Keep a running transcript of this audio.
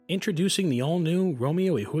Introducing the all-new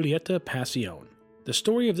Romeo y Julieta Pasión. The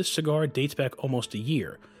story of this cigar dates back almost a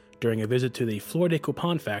year, during a visit to the Flor de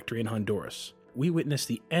Copan factory in Honduras. We witnessed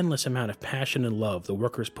the endless amount of passion and love the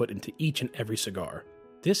workers put into each and every cigar.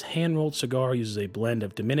 This hand-rolled cigar uses a blend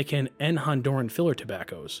of Dominican and Honduran filler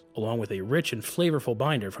tobaccos, along with a rich and flavorful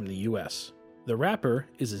binder from the US. The wrapper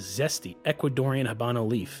is a zesty Ecuadorian Habano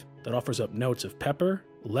leaf that offers up notes of pepper,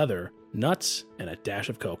 leather, nuts, and a dash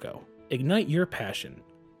of cocoa. Ignite your passion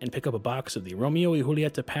and pick up a box of the Romeo y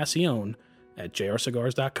Julieta Pasión at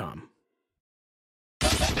jrcigars.com.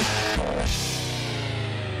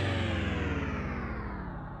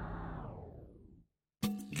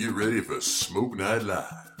 Get ready for Smoke Night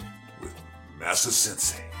Live with Massa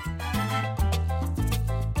Sensei.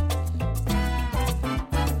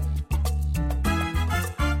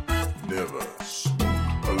 Never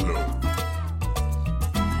smoke alone.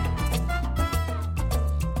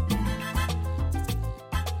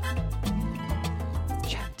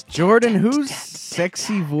 Jordan, whose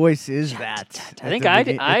sexy voice is that? I think I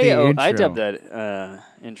dubbed that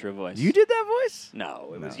intro voice. You did that voice?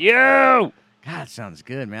 No, it was you. God, sounds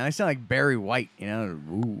good, man. I sound like Barry White, you know.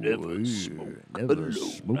 Never smoke alone.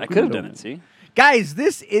 smoke I could have done alone. it, see? Guys,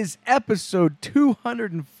 this is episode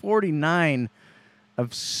 249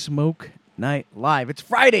 of Smoke Night Live. It's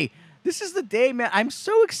Friday. This is the day, man. I'm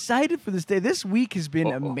so excited for this day. This week has been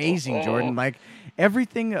amazing, Jordan. Like,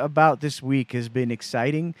 everything about this week has been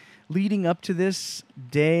exciting. Leading up to this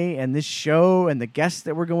day and this show and the guests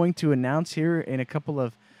that we're going to announce here in a couple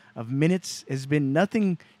of minutes has been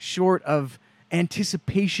nothing short of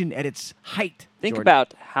anticipation at its height. Think Jordan.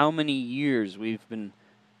 about how many years we've been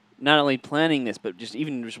not only planning this, but just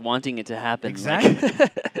wanting it to happen. Exactly.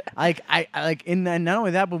 And not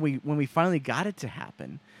only that, but when we finally got it to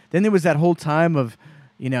happen, then there was that whole time of,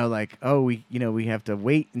 we have to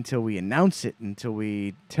wait until we announce it, until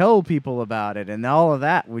we tell people about it, and all of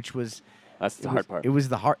that, which was That's the hard part.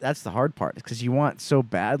 That's the hard part, because you want so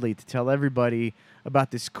badly to tell everybody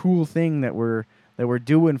about this cool thing that we're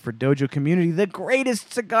doing for Dojo Community, the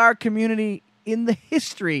greatest cigar community in the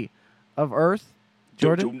history of Earth.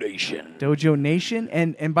 Jordan? Dojo Nation.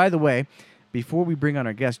 And by the way, before we bring on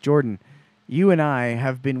our guest, Jordan, you and I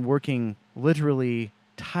have been working literally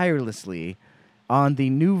tirelessly on the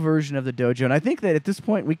new version of the Dojo, and I think that at this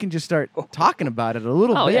point we can just start talking about it a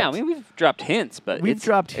little bit. Oh, yeah, we've dropped hints, but We've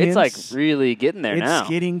dropped hints. It's like really getting there now. It's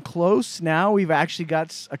getting close now. We've actually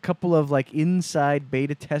got a couple of like inside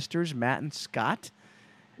beta testers, Matt and Scott.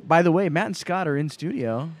 By the way, Matt and Scott are in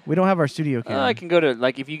studio. We don't have our studio camera. I can go to,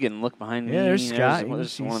 if you can look behind me. Yeah, there's Scott.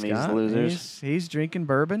 There's You one of see these Scott. losers. He's drinking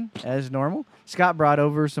bourbon as normal. Scott brought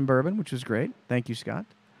over some bourbon, which was great. Thank you, Scott.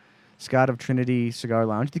 Scott of Trinity Cigar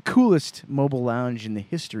Lounge, the coolest mobile lounge in the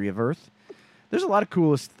history of Earth. There's a lot of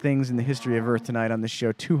coolest things in the history of Earth tonight on this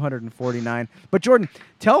show, 249. But Jordan,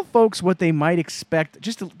 tell folks what they might expect.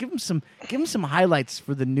 Just to give them some highlights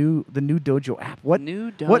for the new Dojo app. What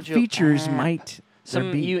features app. might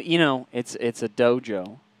there be? It's a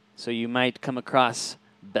dojo, so you might come across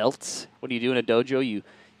belts. What do you do in a dojo?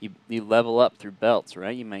 You level up through belts,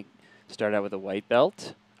 right? You might start out with a white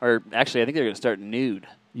belt, or actually, I think they're going to start nude.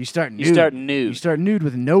 You start nude. You start nude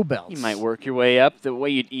with no belts. You might work your way up the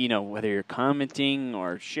way whether you're commenting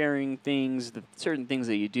or sharing things. The certain things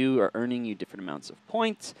that you do are earning you different amounts of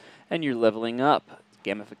points, and you're leveling up.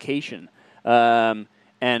 Gamification. And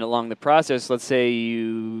along the process, let's say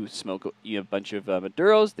you smoke a bunch of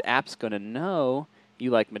Maduros. The app's going to know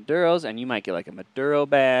you like Maduros, and you might get like a Maduro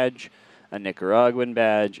badge, a Nicaraguan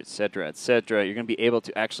badge, et cetera, et cetera. You're going to be able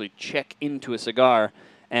to actually check into a cigar,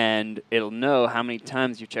 and it'll know how many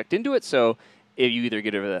times you checked into it. So if you either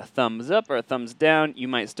get a thumbs up or a thumbs down, you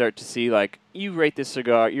might start to see, you rate this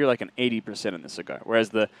cigar, you're like an 80% in the cigar,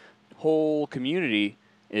 whereas the whole community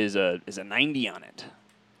is a 90 on it.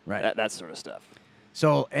 Right. That sort of stuff.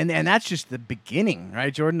 So, and that's just the beginning,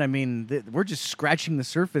 right, Jordan? I mean, we're just scratching the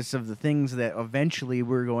surface of the things that eventually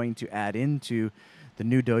we're going to add into the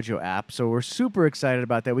new Dojo app. So we're super excited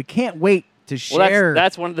about that. We can't wait to share. Well,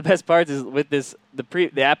 that's one of the best parts is with this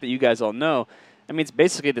the app that you guys all know. I mean, it's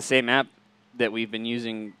basically the same app that we've been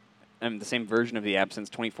using, the same version of the app since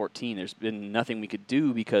 2014. There's been nothing we could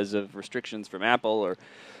do because of restrictions from Apple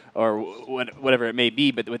or whatever it may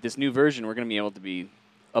be. But with this new version, we're going to be able to be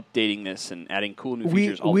updating this and adding cool new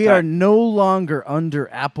features all the time. We are no longer under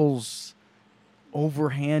Apple's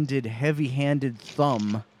overhanded, heavy-handed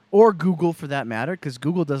thumb, or Google for that matter, because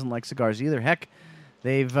Google doesn't like cigars either. Heck,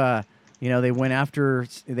 they've they went after,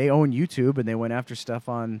 they own YouTube, and they went after stuff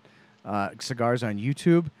on cigars on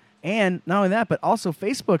YouTube. And not only that, but also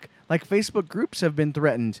Facebook. Like, Facebook groups have been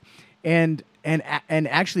threatened. And and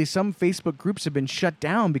actually some Facebook groups have been shut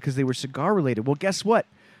down because they were cigar related. Well, guess what?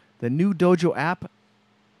 The new Dojo app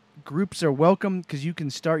groups are welcome because you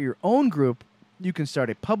can start your own group. You can start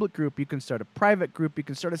a public group. You can start a private group. You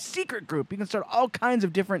can start a secret group. You can start all kinds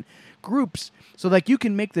of different groups. So like you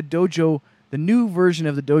can make the dojo, the new version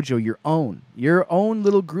of the dojo, your own. Your own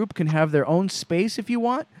little group can have their own space if you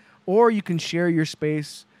want, or you can share your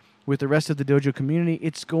space with the rest of the dojo community.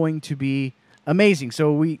 It's going to be amazing.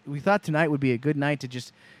 So we thought tonight would be a good night to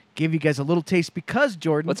just give you guys a little taste because,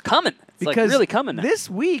 Jordan. What's coming? It's like because really coming now. This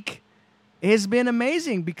week has been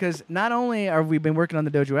amazing because not only have we been working on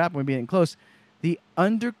the dojo app and we're getting close, the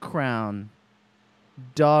Undercrown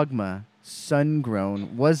Dogma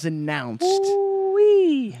Sungrown was announced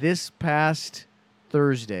this past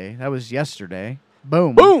Thursday. That was yesterday.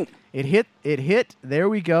 Boom. Boom. It hit. There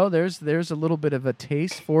we go. There's a little bit of a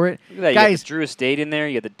taste for it. Look at that. Guys, you got the Drew Estate in there.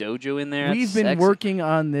 You got the dojo in there. We've That's been sexy. working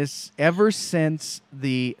on this ever since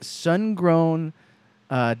the Sun-Grown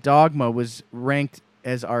Dogma was ranked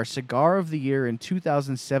as our cigar of the year in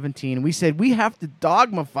 2017. We said we have to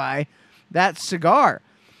dogmify that cigar.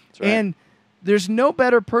 That's right. And there's no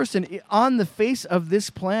better person on the face of this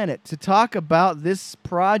planet to talk about this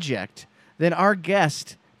project than our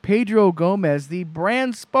guest, Pedro Gomez, the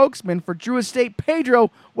brand spokesman for Drew Estate. Pedro,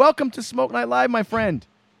 welcome to Smoke Night Live, my friend.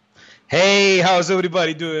 Hey, how's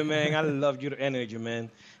everybody doing, man? I love your energy, man.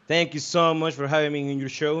 Thank you so much for having me in your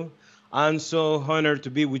show. I'm so honored to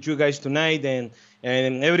be with you guys tonight, and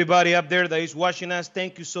everybody up there that is watching us,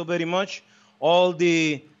 thank you so very much. All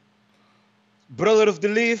the brother of the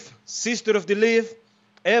leaf, sister of the leaf,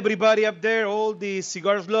 everybody up there, all the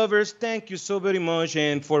cigars lovers, thank you so very much.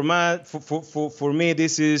 And for me,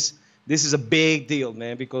 this is a big deal,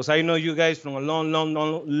 man, because I know you guys from a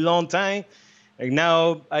long time. And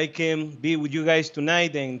now I can be with you guys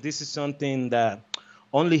tonight, and this is something that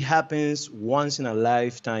only happens once in a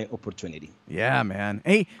lifetime opportunity. Yeah, man.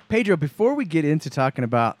 Hey, Pedro, before we get into talking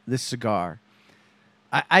about this cigar,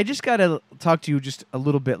 I just got to talk to you just a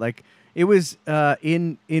little bit. Like, it was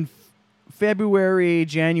in February,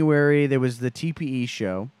 January, there was the TPE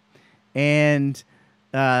show and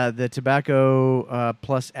the Tobacco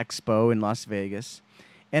Plus Expo in Las Vegas.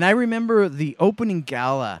 And I remember the opening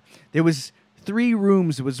gala. There was 3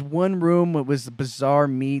 rooms. It was one room, it was bizarre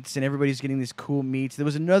meats, and everybody's getting these cool meats. There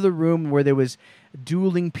was another room where there was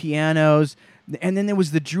dueling pianos. And then there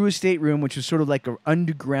was the Drew Estate room, which was sort of like an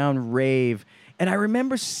underground rave. And I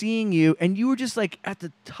remember seeing you, and you were just like at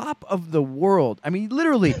the top of the world. I mean,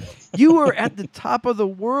 literally, you were at the top of the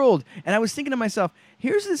world. And I was thinking to myself,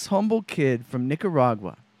 here's this humble kid from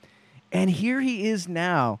Nicaragua, and here he is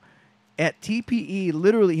now at TPE.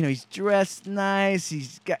 Literally, he's dressed nice.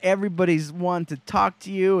 He's got everybody's wanting to talk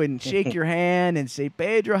to you and shake your hand and say,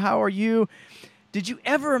 Pedro, how are you? Did you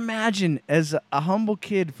ever imagine, as a humble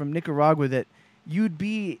kid from Nicaragua, that you'd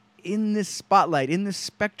be in this spotlight, in this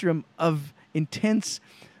spectrum of intense,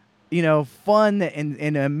 fun and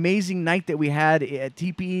an amazing night that we had at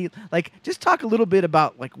TPE? Like, just talk a little bit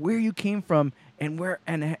about like where you came from and where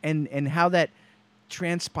and how that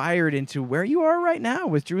transpired into where you are right now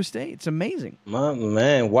with Drew Estate. It's amazing.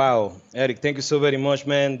 Man, wow. Eric, thank you so very much,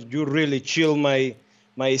 man. You really chill my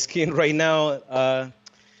skin right now.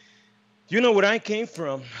 You know where I came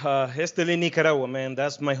from, Estelí, Nicaragua, man.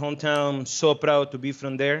 That's my hometown. So proud to be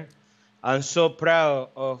from there. I'm so proud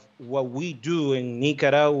of what we do in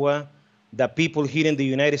Nicaragua, the people here in the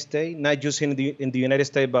United States, not just in the United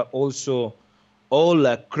States, but also all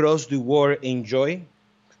across the world enjoy.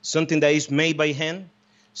 Something that is made by hand,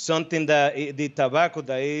 something that the tobacco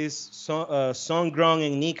that is sun-grown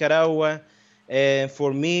in Nicaragua. And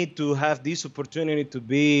for me to have this opportunity to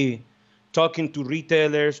be talking to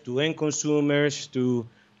retailers, to end consumers, to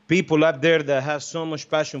people up there that have so much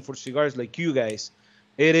passion for cigars like you guys,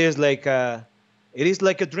 it is like a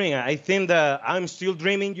dream. I think that I'm still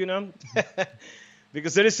dreaming,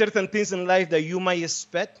 because there is certain things in life that you might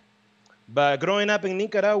expect. But growing up in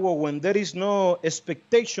Nicaragua, when there is no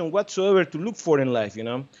expectation whatsoever to look for in life,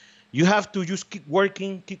 you have to just keep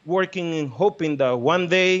working and hoping that one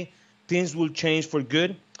day things will change for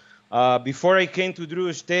good. Before I came to Drew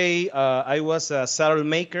Estate, I was a saddle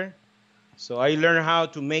maker. So I learned how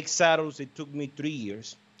to make saddles. It took me 3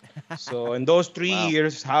 years. So in those 3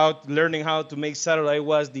 years, learning how to make saddle, I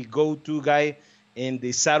was the go-to guy in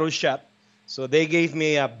the saddle shop. So they gave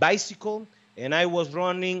me a bicycle, and I was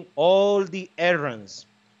running all the errands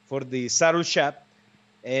for the saddle shop.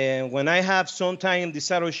 And when I have some time in the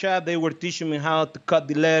saddle shop, they were teaching me how to cut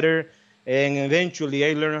the leather, and eventually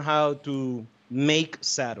I learned how to make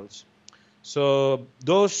saddles. So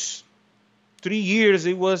those 3 years,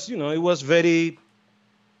 it was very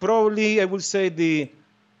probably, I would say, the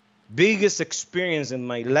biggest experience in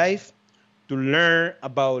my life to learn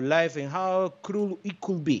about life and how cruel it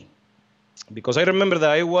could be. Because I remember that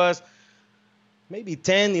I was maybe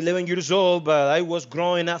 10, 11 years old, but I was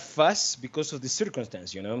growing up fast because of the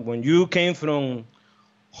circumstance, you know. When you came from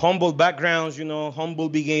humble backgrounds, you know, humble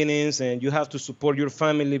beginnings, and you have to support your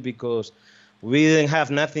family because we didn't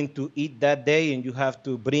have nothing to eat that day, and you have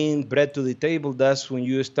to bring bread to the table. That's when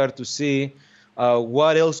you start to see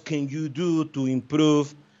what else can you do to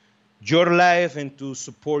improve your life and to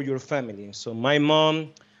support your family. So my mom,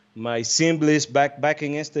 my siblings back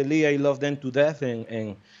in Esteli, I love them to death,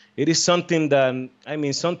 and it is something that, I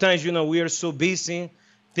mean, sometimes, you know, we are so busy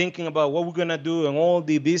thinking about what we're going to do and all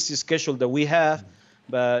the busy schedule that we have.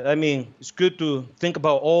 But, I mean, it's good to think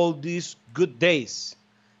about all these good days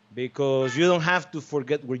because you don't have to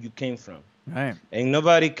forget where you came from. Right. And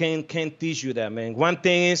nobody can teach you that, man. One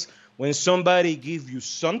thing is when somebody gives you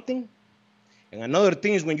something, and another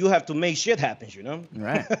thing is when you have to make shit happen, you know?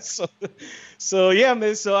 Right. so yeah,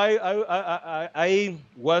 man. So I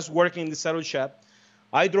was working in the saddle shop.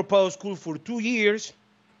 I dropped out of school for 2 years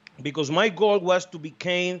because my goal was to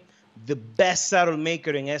become the best saddle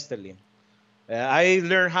maker in Esteli. I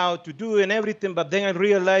learned how to do it and everything, but then I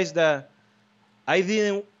realized that I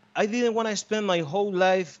didn't want to spend my whole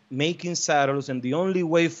life making saddles, and the only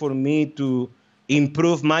way for me to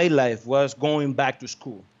improve my life was going back to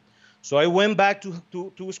school. So I went back to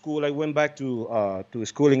school. I went back to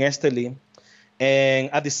school in Esteli. And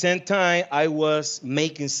at the same time, I was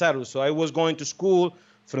making saddles. So I was going to school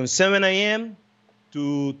from 7 a.m.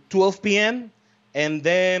 to 12 p.m. and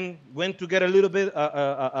then went to get a little bit,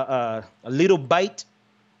 a little bite,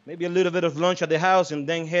 maybe a little bit of lunch at the house, and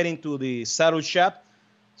then heading to the saddle shop,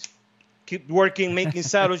 keep working, making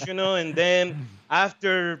saddles, you know, and then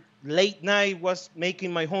after late night was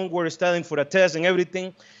making my homework, studying for a test and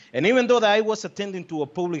everything. And even though that I was attending to a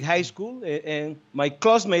public high school, and my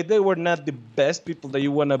classmates, they were not the best people that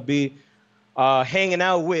you want to be hanging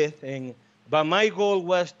out with. But my goal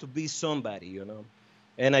was to be somebody, you know.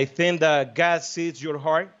 And I think that God sees your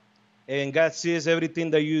heart, and God sees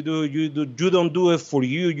everything that you do. You don't do it for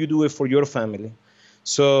you. You do it for your family.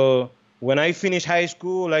 So when I finished high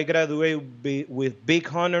school, I graduated with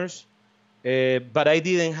big honors, but I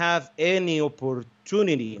didn't have any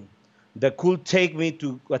opportunity that could take me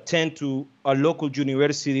to attend to a local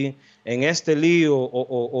university in Esteli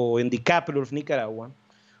or in the capital of Nicaragua.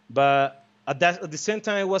 But at the same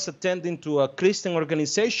time, I was attending to a Christian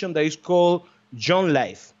organization that is called Young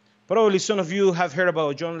Life. Probably some of you have heard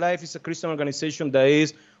about Young Life. It's a Christian organization that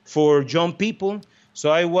is for young people. So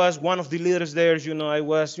I was one of the leaders there. You know, I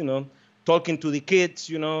was, you know, talking to the kids,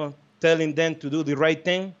 you know, telling them to do the right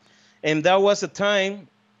thing. And that was a time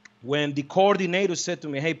when the coordinator said to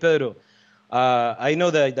me, "Hey, Pedro, I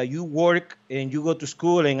know that you work and you go to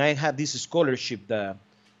school, and I have this scholarship that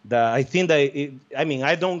I think that,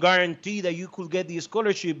 I don't guarantee that you could get the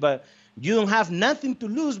scholarship, but you don't have nothing to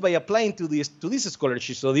lose by applying to this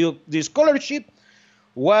scholarship." So the scholarship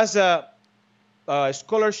was a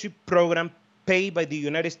scholarship program paid by the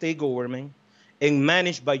United States government and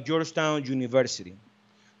managed by Georgetown University.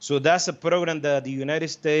 So that's a program that the United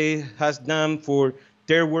States has done for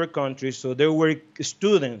third world countries. So there were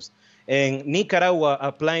students in Nicaragua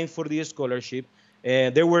applying for the scholarship.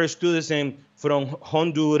 There were students from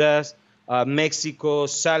Honduras, Mexico,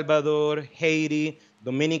 Salvador, Haiti,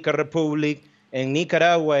 Dominican Republic, and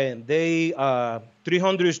Nicaragua. And they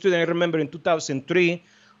 300 students, I remember in 2003,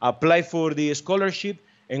 applied for the scholarship,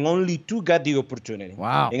 and only 2 got the opportunity.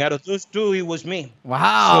 Wow. And out of those 2, it was me.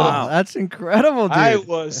 Wow. That's incredible, dude. I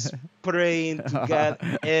was praying to God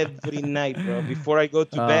every night, bro, before I go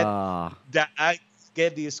to bed, that I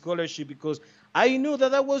get the scholarship, because I knew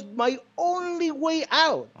that was my only way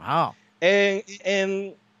out. Wow.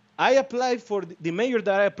 And I applied for the major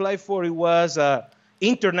that I applied for. It was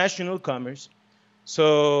international commerce.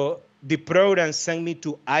 So the program sent me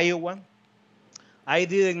to Iowa. I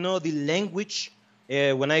didn't know the language.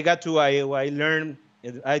 When I got to Iowa,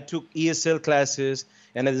 I took ESL classes,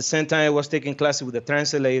 and at the same time I was taking classes with a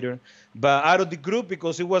translator. But out of the group,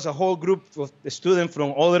 because it was a whole group of students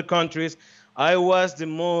from other countries, I was the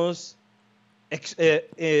most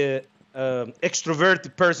extroverted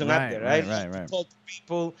person out there. Right. I talk to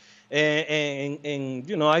people, and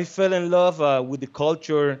you know, I fell in love with the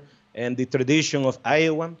culture and the tradition of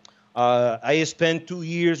Iowa. I spent 2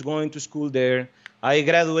 years going to school there. I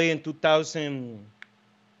graduated in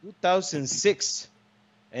 2006,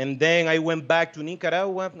 and then I went back to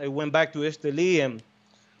Nicaragua. I went back to Esteli, and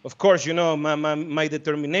of course, you know, my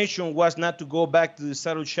determination was not to go back to the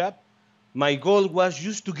saddle shop, My goal was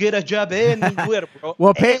just to get a job anywhere, bro.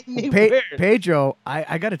 Well, Anywhere. Pedro,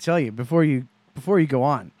 I got to tell you before you go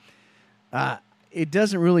on, it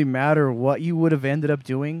doesn't really matter what you would have ended up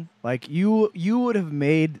doing. Like you would have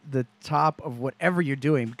made the top of whatever you're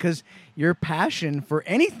doing because your passion for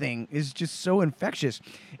anything is just so infectious.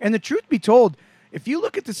 And the truth be told, if you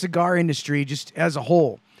look at the cigar industry just as a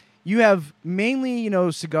whole, you have mainly,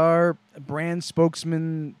 cigar brand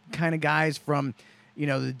spokesman kind of guys from,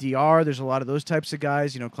 the DR. There's a lot of those types of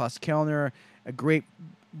guys. Klaus Kellner, a great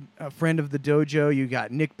friend of the dojo. You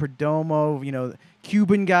got Nick Perdomo,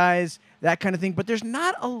 Cuban guys, that kind of thing. But there's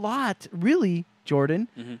not a lot, really, Jordan,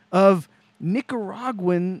 of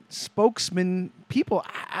Nicaraguan spokesman people.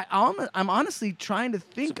 I'm honestly trying to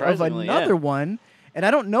think of another one, and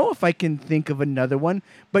I don't know if I can think of another one.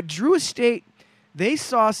 But Drew Estate, they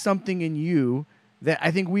saw something in you that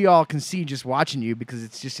I think we all can see just watching you because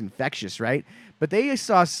it's just infectious, right? But they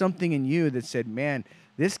saw something in you that said, man,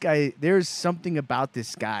 this guy, there's something about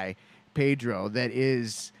this guy, Pedro, that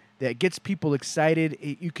gets people excited.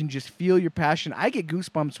 You can just feel your passion. I get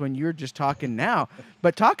goosebumps when you're just talking now.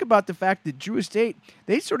 But talk about the fact that Drew Estate,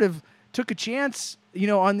 they sort of took a chance,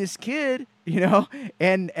 on this kid,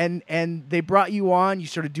 and they brought you on. You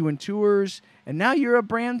started doing tours, and now you're a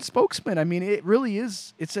brand spokesman. I mean, it really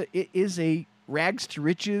is. It is a rags to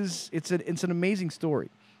riches. It's an amazing story.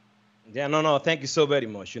 Yeah, no, thank you so very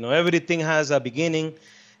much. Everything has a beginning.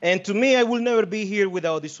 And to me, I will never be here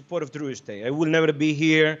without the support of Drew Estate. I will never be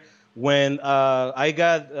here when I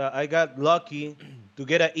got lucky to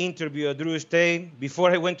get an interview at Drew Estate.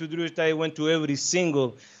 Before I went to Drew Estate, I went to every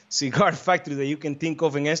single cigar factory that you can think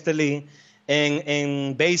of in Esteli.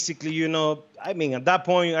 And basically, at that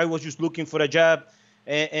point, I was just looking for a job.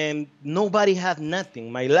 And nobody had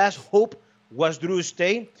nothing. My last hope was Drew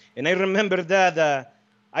Estate. And I remember that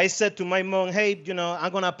I said to my mom, hey,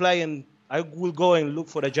 I'm going to apply and I will go and look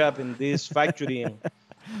for a job in this factory.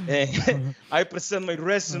 And I present my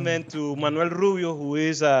resume to Manuel Rubio, who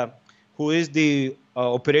is the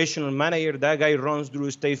operational manager. That guy runs Drew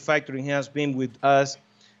Estate Factory. He has been with us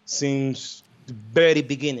since the very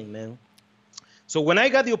beginning, man. So when I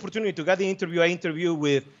got the opportunity to get the interview, I interviewed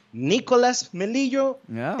with Nicolas Melillo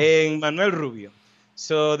and Manuel Rubio.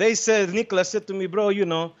 So Nicolas said to me, bro,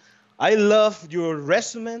 I love your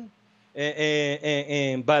resume.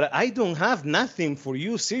 But I don't have nothing for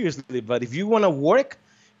you, seriously. But if you want to work,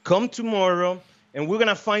 come tomorrow, and we're going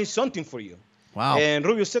to find something for you. Wow. And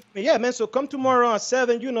Rubio said to me, yeah, man, so come tomorrow at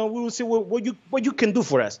 7, we will see what you can do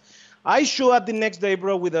for us. I show up the next day,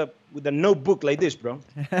 bro, with a notebook like this, bro,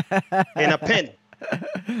 and a pen.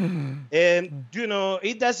 And,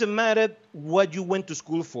 it doesn't matter what you went to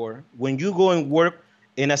school for. When you go and work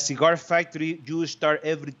in a cigar factory, you start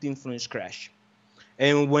everything from scratch.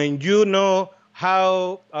 And when you know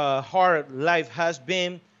how hard life has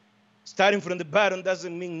been, starting from the bottom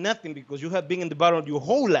doesn't mean nothing because you have been in the bottom your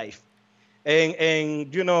whole life.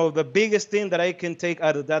 And the biggest thing that I can take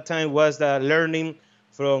out of that time was learning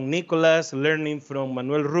from Nicolas, learning from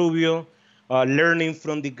Manuel Rubio, learning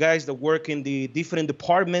from the guys that work in the different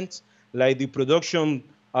departments, like the production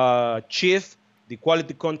chief, the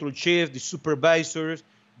quality control chief, the supervisors,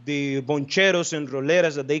 the boncheros and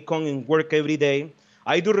roleras that they come and work every day.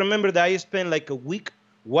 I do remember that I spent like a week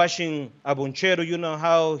washing a bonchero. You know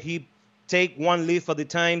how he take one leaf at a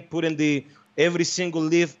time, putting every single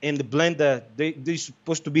leaf in the blend that they're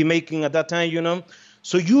supposed to be making at that time,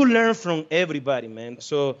 So you learn from everybody, man.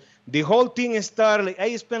 So the whole thing started,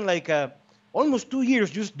 I spent almost 2 years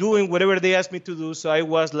just doing whatever they asked me to do. So I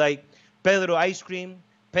was like Pedro Ice Cream,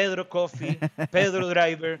 Pedro Coffee, Pedro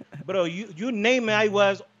Driver. Bro, you name it, I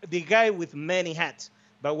was the guy with many hats.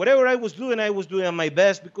 But whatever I was doing at my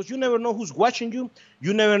best because you never know who's watching you.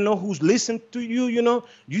 You never know who's listening to you, You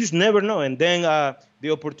just never know. And then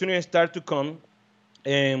the opportunity started to come.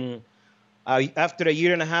 And after a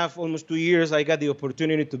year and a half, almost 2 years, I got the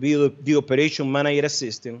opportunity to be the operation manager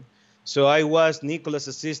assistant. So I was Nicolas'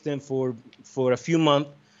 assistant for a few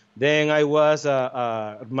months. Then I was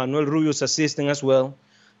Manuel Rubio's assistant as well.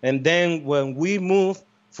 And then when we moved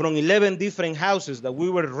from 11 different houses that we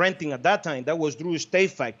were renting at that time, that was Drew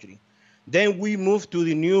Estate Factory. Then we moved to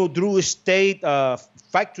the new Drew Estate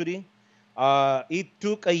Factory. It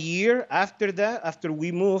took a year after that, after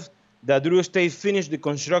we moved, that Drew Estate finished the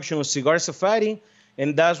construction of Cigar Safari.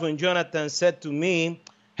 And that's when Jonathan said to me,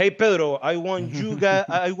 hey, Pedro, I want you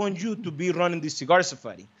to be running the Cigar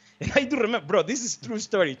Safari. And I do remember, bro, this is a true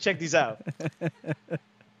story. Check this out.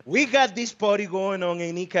 We got this party going on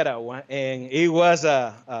in Nicaragua, and it was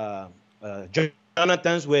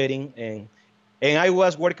Jonathan's wedding, and I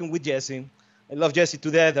was working with Jesse. I love Jesse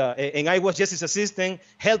to death. And I was Jesse's assistant,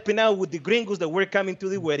 helping out with the gringos that were coming to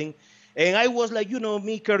the wedding. And I was like,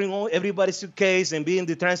 me carrying all everybody's suitcase and being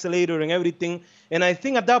the translator and everything. And I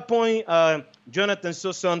think at that point, Jonathan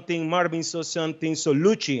saw something, Marvin saw something, so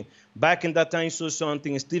Lucci back in that time saw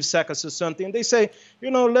something, Steve Saka saw something. And they say,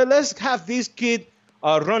 let's have this kid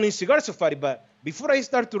running Cigar Safari. But before I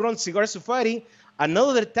start to run Cigar Safari,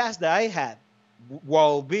 another task that I had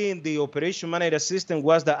while being the operation manager assistant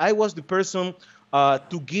was that I was the person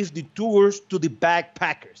to give the tours to the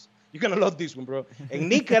backpackers. You're going to love this one, bro. In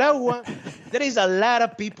Nicaragua, there is a lot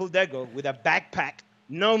of people that go with a backpack,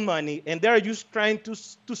 no money, and they're just trying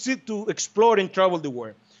to explore and travel the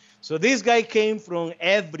world. So this guy came from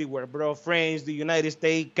everywhere, bro, France, the United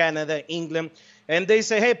States, Canada, England, and they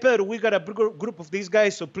say, hey, Pedro, we got a group of these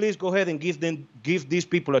guys, so please go ahead and give these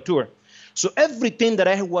people a tour. So everything that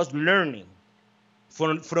I was learning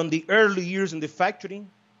from the early years in the factory,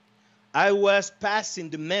 I was passing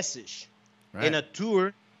the message in a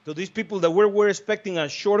tour to these people that were expecting a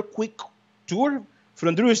short, quick tour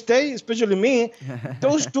from Drew Estate, especially me.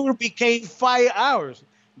 Those tours became 5 hours.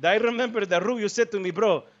 I remember that Rubio said to me,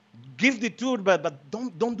 bro, give the tour, but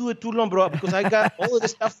don't do it too long, bro, because I got all of the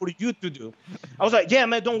stuff for you to do. I was like, yeah,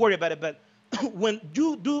 man, don't worry about it. But when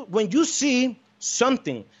you see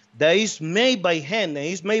something that is made by hand, and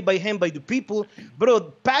is made by hand by the people, bro,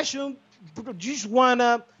 passion, bro, just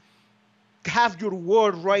wanna have your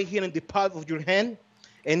word right here in the palm of your hand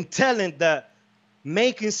and telling that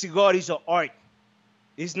making cigar is an art.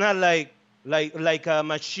 It's not like a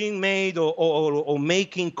machine made or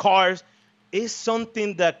making cars. It's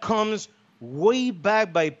something that comes way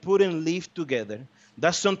back by putting leaf together.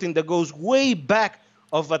 That's something that goes way back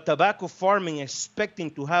of a tobacco farming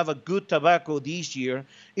expecting to have a good tobacco this year.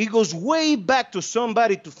 It goes way back to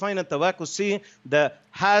somebody to find a tobacco seed that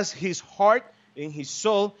has his heart and his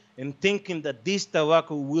soul and thinking that this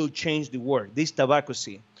tobacco will change the world, this tobacco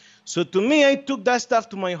seed. So to me, I took that stuff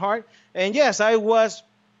to my heart. And yes, I was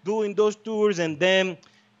doing those tours, and then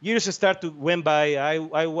years went by.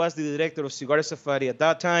 I was the director of Cigar Safari at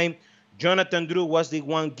that time. Jonathan Drew was the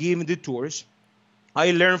one giving the tours.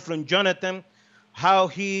 I learned from Jonathan how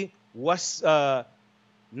he was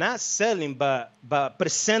not selling, but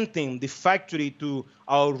presenting the factory to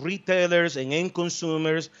our retailers and end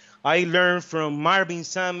consumers. I learned from Marvin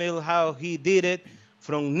Samuel how he did it,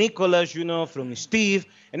 from Nicholas, from Steve.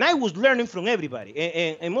 And I was learning from everybody.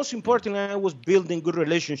 And most importantly, I was building good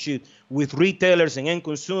relationships with retailers and end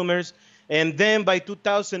consumers. And then by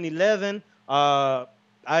 2011,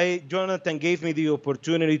 Jonathan gave me the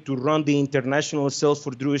opportunity to run the international sales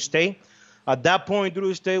for Drew Estate. At that point,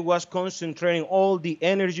 Drew Estate was concentrating all the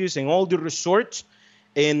energies and all the resorts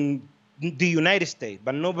in the United States.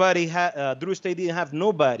 But Drew Estate didn't have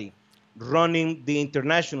nobody running the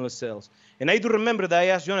international sales. And I do remember that I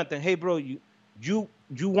asked Jonathan, hey, bro, you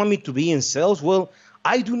want me to be in sales? Well,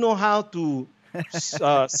 I do know how to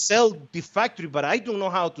sell the factory, but I don't know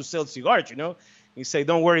how to sell cigars, He said,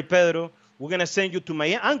 don't worry, Pedro. We're going to send you to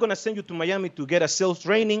Miami. I'm going to send you to Miami to get a sales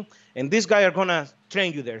training, and these guys are going to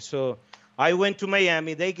train you there. So I went to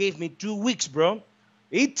Miami. They gave me 2 weeks, bro.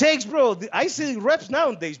 It takes, bro. I see reps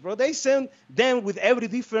nowadays, bro. They send them with every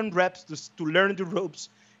different reps to learn the ropes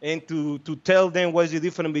and to tell them what's the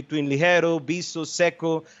difference between ligero, viso,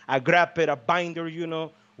 seco, a grapper, a binder,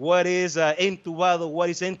 what is entubado, what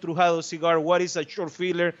is entrujado cigar, what is a short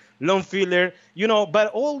filler, long filler, But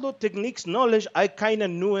all the techniques, knowledge, I kind of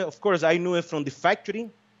knew it. Of course, I knew it from the factory,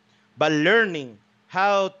 but learning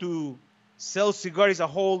how to sell cigars is a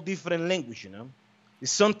whole different language,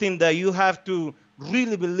 It's something that you have to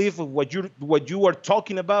really believe of what you are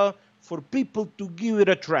talking about for people to give it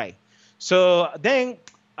a try. So then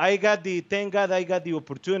thank God I got the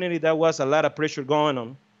opportunity. That was a lot of pressure going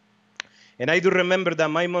on. And I do remember that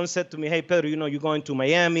my mom said to me, hey, Pedro, you're going to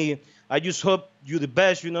Miami. I just hope you the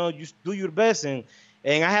best, just do your best. And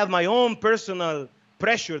I have my own personal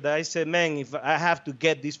pressure that I said, man, if I have to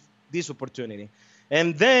get this opportunity.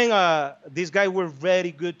 And then these guys were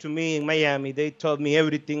very good to me in Miami. They taught me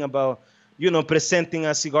everything about, presenting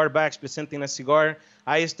a cigar box, presenting a cigar.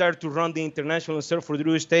 I started to run the international sales for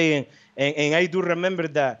Drew Estate, and I do remember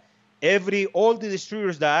that all the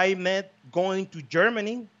distributors that I met going to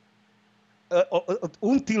Germany,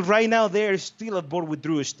 until right now, they are still at board with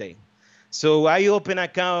Drew Estate. So I opened an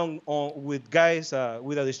account with guys,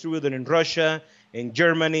 with a distributor in Russia, in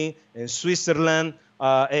Germany, in Switzerland,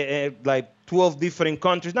 like 12 different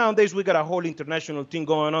countries. Nowadays, we got a whole international team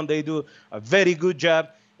going on. They do a very good job.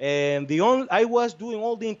 And I was doing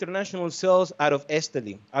all the international sales out of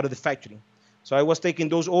Esteli, out of the factory. So I was taking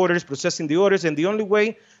those orders, processing the orders, and the only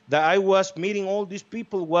way that I was meeting all these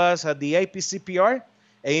people was at the IPCPR,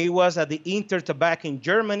 and it was at the Intertabak in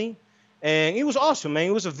Germany, and it was awesome, man.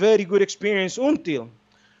 It was a very good experience until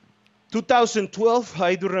 2012.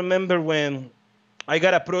 I do remember when I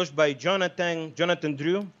got approached by Jonathan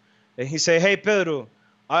Drew, and he said, "Hey, Pedro,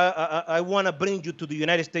 I want to bring you to the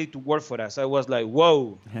United States to work for us." I was like,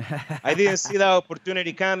 whoa. I didn't see that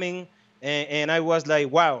opportunity coming, and I was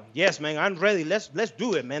like, wow, yes, man, I'm ready. Let's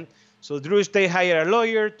do it, man. So Drew State hired a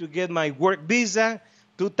lawyer to get my work visa.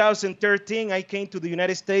 2013, I came to the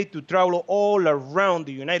United States to travel all around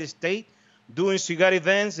the United States doing cigar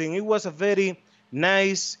events, and it was a very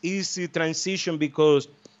nice, easy transition because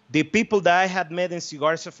the people that I had met in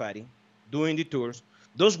Cigar Safari doing the tours,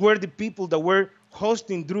 those were the people that were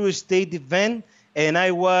hosting Drew State event, and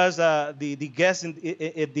I was the guest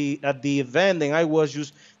at the event, and I was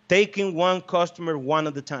just taking one customer one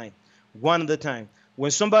at a time.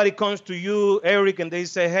 When somebody comes to you, Eric, and they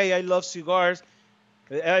say, "Hey, I love cigars,"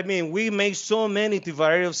 I mean, we make so many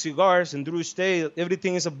variety of cigars in Drew State.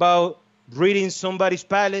 Everything is about reading somebody's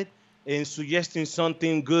palate and suggesting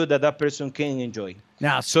something good that person can enjoy.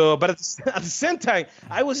 Now, But at the same time,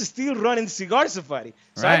 I was still running the Cigar Safari.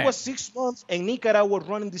 So Right. I was 6 months in Nicaragua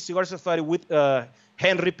running the Cigar Safari with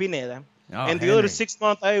Henry Pineda. And the other 6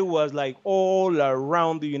 months, I was like all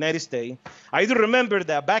around the United States. I do remember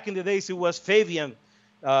that back in the days, it was Fabian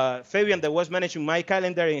that was managing my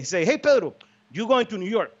calendar. And he said, "Hey, Pedro, you going to New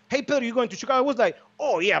York? Hey, Pedro, you going to Chicago?" I was like,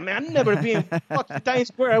 "Oh, yeah, man, I've never been fucking Times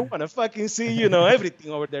Square. I want to fucking see, everything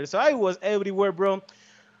over there." So I was everywhere, bro.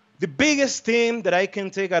 The biggest thing that I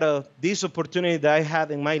can take out of this opportunity that I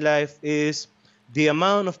had in my life is the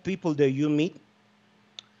amount of people that you meet.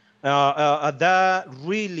 That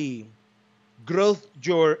really grows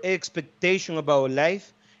your expectation about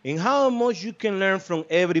life and how much you can learn from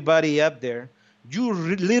everybody up there. You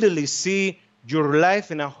literally see your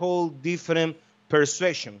life in a whole different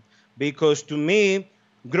perspective. Because to me,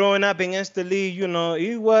 growing up in Esteli,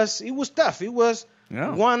 it was tough. It was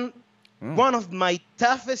one of my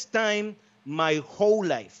toughest time my whole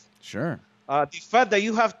life. Sure. The fact that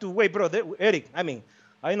you have to wait, bro, Eric, I mean,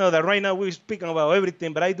 I know that right now we're speaking about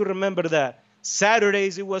everything, but I do remember that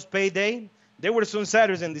Saturdays it was payday. There were some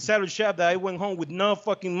Saturdays in the saddle shop that I went home with no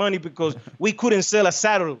fucking money because we couldn't sell a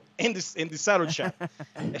saddle in the saddle shop.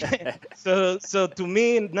 So to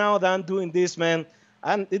me, now that I'm doing this, man,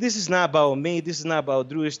 this is not about me. This is not about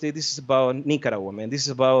Drew Estate. This is about Nicaragua, man. This is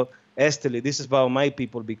about Esteli. This is about my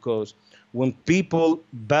people, because when people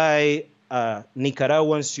buy a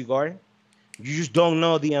Nicaraguan cigar, you just don't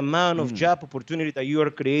know the amount of job opportunity that you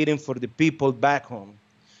are creating for the people back home.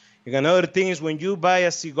 And another thing is when you buy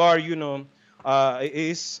a cigar,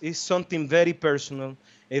 it's something very personal.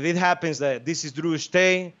 If it happens that this is Drew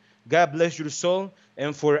Estate, God bless your soul.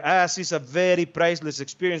 And for us, it's a very priceless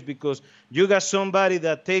experience because you got somebody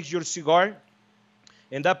that takes your cigar,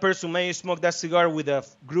 and that person may smoke that cigar with a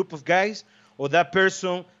group of guys, or that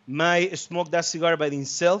person might smoke that cigar by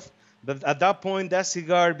himself. But at that point, that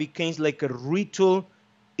cigar becomes like a ritual,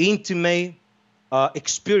 intimate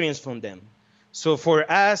experience from them. So for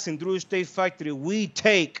us in Drew Estate Factory, we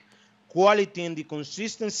take quality and the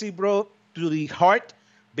consistency, bro, to the heart,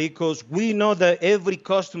 because we know that every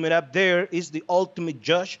customer up there is the ultimate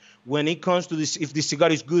judge when it comes to this, if the cigar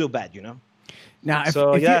is good or bad, Now,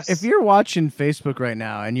 So, if you're watching Facebook right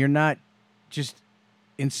now and you're not just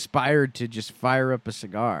inspired to just fire up a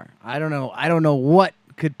cigar, I don't know what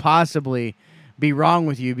could possibly be wrong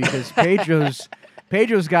with you, because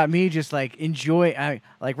Pedro's got me just like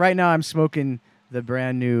like right now I'm smoking the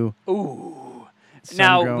brand new. Ooh.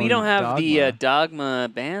 Now, we don't have Dogma. the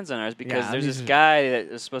Dogma bands on ours because there's this guy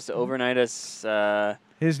that was supposed to overnight us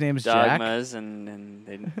His name is Jack. Dogmas, and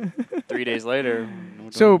then 3 days later.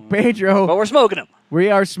 So Pedro, But we're smoking them.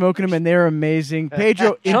 we are smoking them and they're amazing.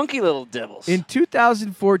 Pedro, Chunky little devils. in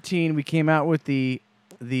 2014, we came out with the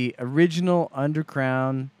original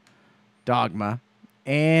Undercrown Dogma,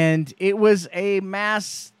 and it was a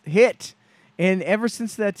mass hit. And ever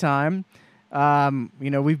since that time,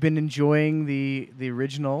 we've been enjoying the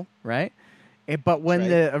original, right? But when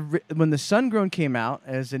the Sun Grown came out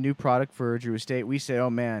as a new product for Drew Estate, we said, "Oh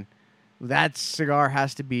man, that cigar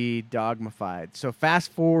has to be dogmified." So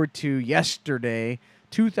fast forward to yesterday,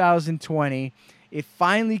 2020, it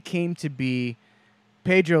finally came to be.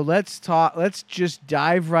 Pedro, let's talk. Let's just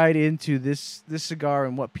dive right into this cigar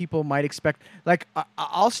and what people might expect. Like,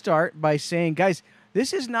 I'll start by saying, guys,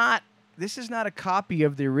 this is not a copy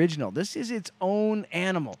of the original. This is its own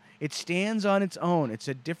animal. It stands on its own. It's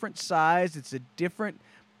a different size. It's a different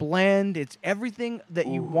blend. It's everything that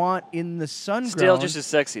you want in the sun grown. Still just as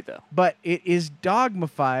sexy, though. But it is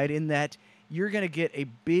dogmified in that you're going to get a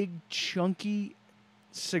big, chunky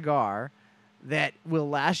cigar that will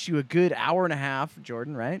last you a good hour and a half,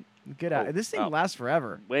 Jordan, right? This thing lasts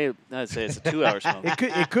forever. Wait, I'd say it's a 2-hour smoke.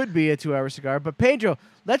 It could be a 2-hour cigar. But Pedro,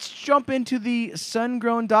 let's jump into the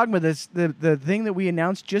sun-grown dogma. The thing that we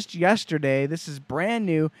announced just yesterday. This is brand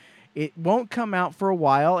new. It won't come out for a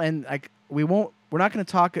while, and we're not going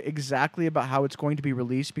to talk exactly about how it's going to be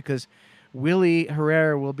released because Willie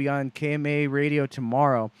Herrera will be on KMA Radio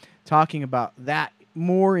tomorrow talking about that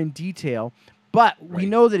more in detail. But we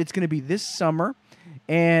know that it's going to be this summer,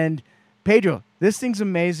 and Pedro, this thing's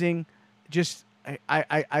amazing. Just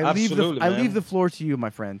I leave the floor to you,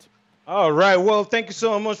 my friend. All right. Well, thank you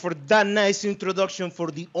so much for that nice introduction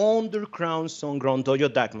for the Undercrown Sun-Grown Dojo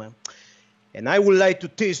Dagma. And I would like to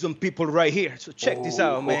teach some people right here. So check this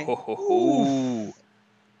out, man.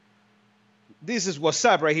 This is what's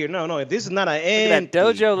up right here. No, this is not an Look at that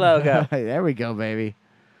dojo logo. There we go, baby.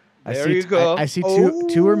 There you go. I see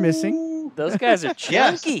two are missing. Those guys are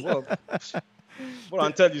chunky. Yes. Well,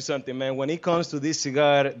 I'll tell you something, man. When it comes to this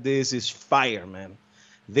cigar, this is fire, man.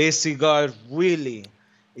 This cigar really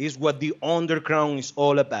is what the Undercrown is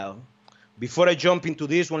all about. Before I jump into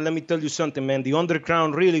this one, let me tell you something, man. The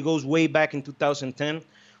Undercrown really goes way back in 2010.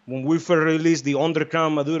 When we first released the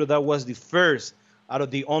Undercrown Maduro, that was the first out of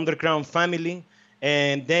the Undercrown family.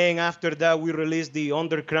 And then after that, we released the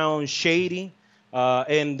Undercrown Shady,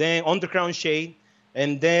 and then Undercrown Shade.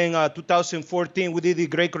 And then 2014, we did a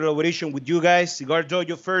great collaboration with you guys. Cigar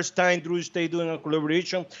Dojo, first time Drew State doing a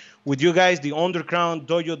collaboration with you guys. The Undercrown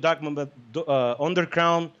Dojo Dagma,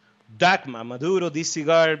 Undercrown Dagma Maduro. This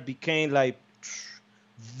cigar became like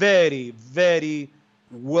very, very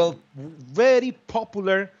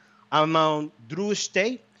popular among Drew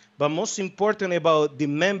State. But most important about the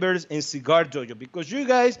members in Cigar Dojo, because you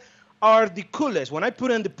guys are the coolest. When I put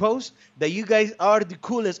in the post that you guys are the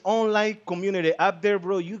coolest online community up there,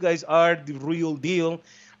 bro, you guys are the real deal.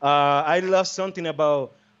 I love something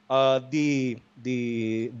about the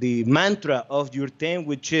mantra of your team,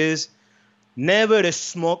 which is never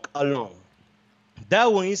smoke alone.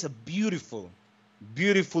 That one is a beautiful,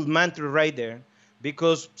 beautiful mantra right there,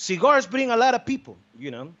 because cigars bring a lot of people, you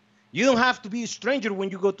know. You don't have to be a stranger when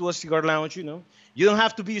you go to a cigar lounge, you know. You don't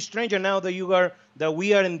have to be a stranger now that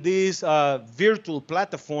we are in this virtual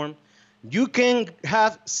platform. You can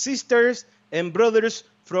have sisters and brothers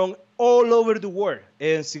from all over the world.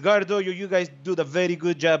 And Cigar Dojo, you guys do a very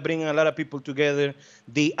good job bringing a lot of people together.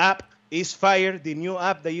 The app is fire, the new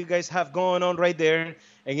app that you guys have going on right there.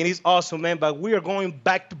 And it is awesome, man. But we are going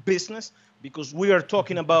back to business because we are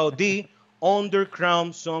talking about the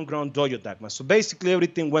Undercrown Sun-Grown Dojo Dagma. So basically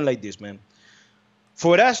everything went like this, man.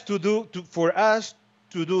 For us to do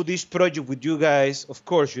this project with you guys, of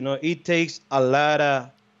course, you know, it takes a lot of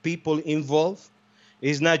people involved.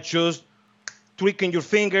 It's not just tweaking your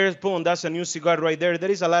fingers, boom, that's a new cigar right there. There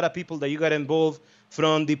is a lot of people that you got involved,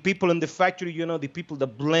 from the people in the factory, you know, the people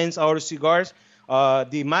that blends our cigars.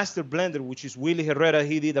 The master blender, which is Willie Herrera,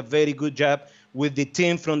 he did a very good job with the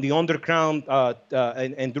team from the Undercrown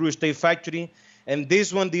and Drew State Factory. And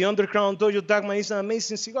this one, the Undercrown Dojo Dagma, is an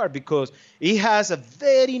amazing cigar because it has a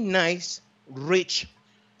very nice, rich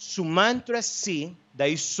Sumatra C that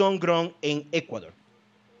is sun-grown in Ecuador.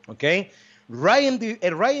 Okay? Right in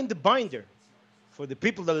the binder, for the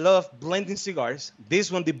people that love blending cigars,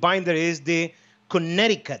 this one, the binder is the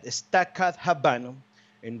Connecticut Stacked Habano.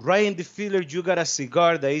 And right in the filler, you got a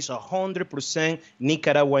cigar that is 100%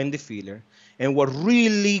 Nicaragua in the filler. And what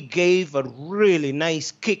really gave a really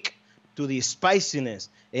nice kick to the spiciness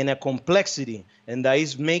and a complexity, and that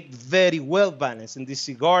is make very well balanced. And the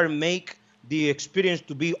cigar make the experience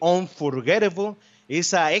to be unforgettable.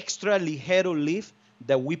 It's an extra ligero leaf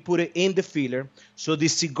that we put it in the filler. So the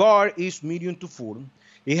cigar is medium to full.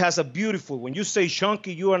 It has a beautiful, when you say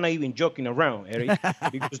chunky, you are not even joking around, Eric,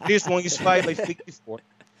 because this one is 5 by 54.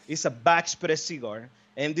 It's a backpress cigar.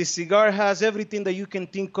 And the cigar has everything that you can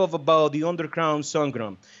think of about the Undercrown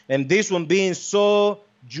Sun-Grown. And this one being so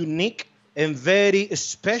unique and very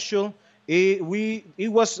special, it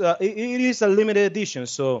is a limited edition.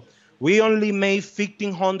 So we only made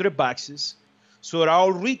 1,500 boxes. So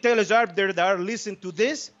our retailers out there that are listening to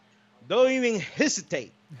this, don't even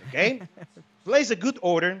hesitate, okay? Place a good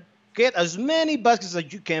order. Get as many boxes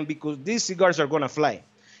as you can because these cigars are going to fly.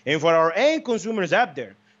 And for our end consumers out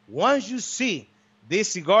there, once you see these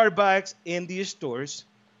cigar bags in these stores,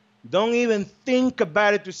 don't even think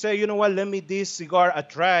about it to say, you know what, let me this cigar a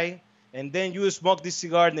try. and then you smoke this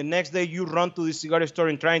cigar, and the next day you run to the cigar store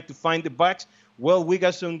and trying to find the box, well, we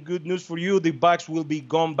got some good news for you. The box will be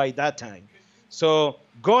gone by that time. So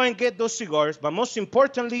go and get those cigars, but most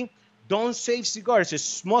importantly, don't save cigars.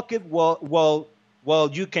 Just smoke it while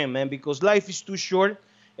you can, man, because life is too short,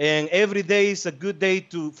 and every day is a good day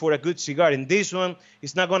for a good cigar. And this one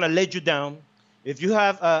is not gonna let you down. If you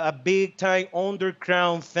have a big time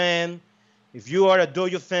underground fan, if you are a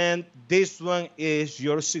Dojo fan, this one is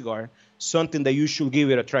your cigar. Something that you should give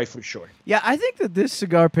it a try for sure. Yeah, I think that this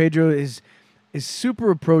cigar, Pedro, is super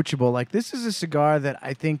approachable. Like, this is a cigar that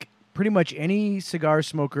I think pretty much any cigar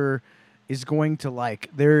smoker is going to like.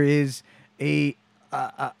 There is a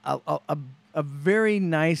very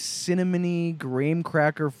nice cinnamony graham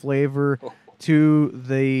cracker flavor to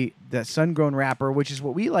the sun-grown wrapper, which is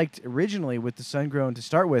what we liked originally with the sun-grown to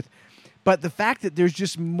start with. But the fact that there's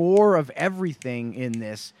just more of everything in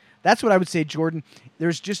this, that's what I would say, Jordan.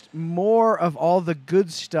 There's just more of all the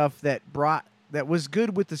good stuff that was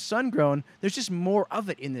good with the sun-grown. There's just more of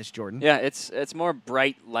it in this, Jordan. Yeah, it's more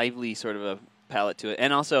bright, lively sort of a palate to it.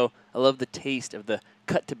 And also, I love the taste of the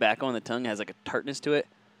cut tobacco on the tongue. It has like a tartness to it.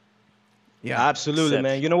 Yeah, absolutely,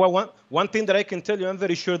 man. You know what? One thing that I can tell you, I'm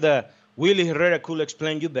very sure that Willie Herrera could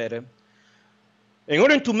explain you better. In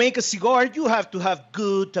order to make a cigar, you have to have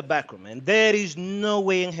good tobacco, man. There is no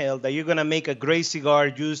way in hell that you're going to make a great cigar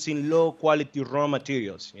using low-quality raw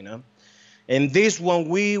materials, you know? And this one,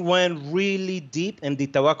 we went really deep in the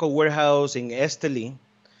tobacco warehouse in Esteli,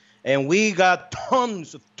 and we got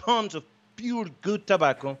tons of pure good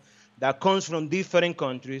tobacco that comes from different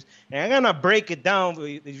countries. And I'm going to break it down.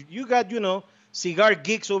 If you got, cigar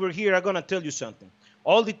geeks over here, I'm going to tell you something.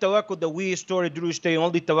 All the tobacco that we store at Drew Estate, all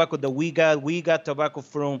the tobacco that we got tobacco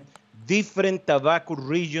from different tobacco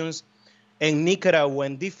regions in Nicaragua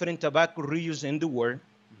and different tobacco regions in the world.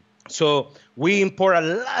 So we import a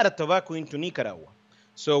lot of tobacco into Nicaragua.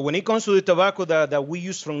 So when it comes to the tobacco that we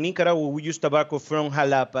use from Nicaragua, we use tobacco from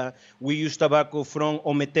Jalapa, we use tobacco from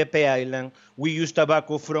Ometepe Island, we use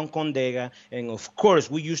tobacco from Condega, and of course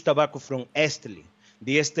we use tobacco from Esteli.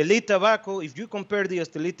 The Esteli tobacco, if you compare the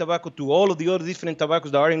Esteli tobacco to all of the other different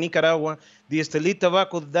tobaccos that are in Nicaragua, the Esteli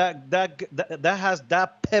tobacco that has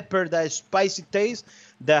that pepper, that spicy taste,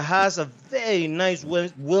 that has a very nice,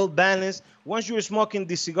 well balanced. Once you're smoking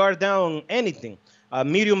the cigar down anything, a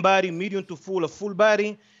medium body, medium to full, a full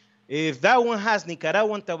body, if that one has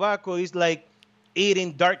Nicaraguan tobacco, it's like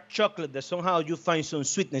eating dark chocolate that somehow you find some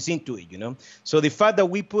sweetness into it, So the fact that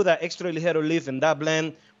we put an extra ligero leaf in that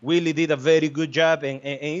blend really did a very good job, and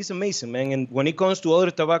it's amazing, man. And when it comes to other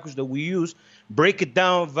tobaccos that we use, break it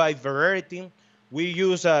down by variety. We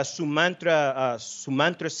use Sumatra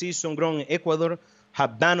season grown in Ecuador,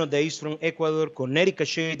 Habano that is from Ecuador, Connecticut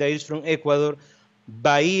Shade that is from Ecuador,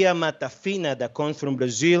 Bahia Matafina that comes from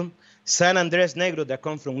Brazil, San Andres Negro that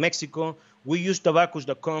comes from Mexico. We use tobaccos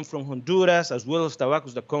that come from Honduras, as well as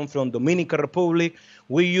tobaccos that come from Dominican Republic.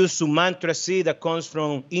 We use Sumatra seed that comes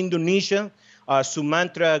from Indonesia,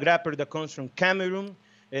 Sumatra grapper that comes from Cameroon.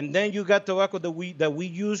 And then you got tobacco that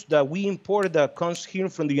we import that comes here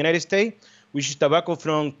from the United States, which is tobacco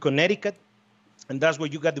from Connecticut. And that's where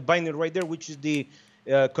you got the binder right there, which is the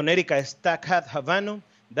Connecticut Stack Hat Habano.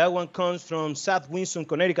 That one comes from South Winston,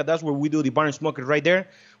 Connecticut. That's where we do the barn smoker right there.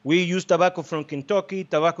 We use tobacco from Kentucky,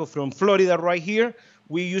 tobacco from Florida right here.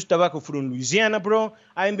 We use tobacco from Louisiana, bro.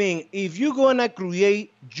 I mean, if you're going to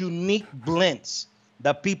create unique blends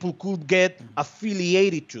that people could get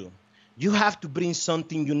affiliated to, you have to bring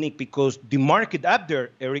something unique, because the market up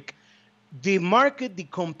there, Eric, the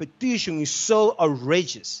competition is so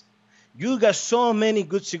outrageous. You got so many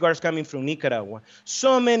good cigars coming from Nicaragua,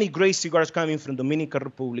 so many great cigars coming from Dominican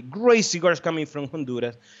Republic, great cigars coming from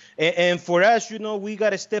Honduras. And for us, we got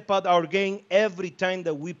to step out our game every time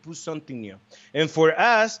that we put something new. And for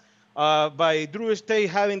us, by Drew Estate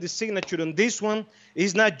having the signature on this one,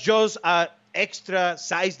 it's not just an extra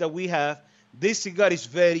size that we have. This cigar is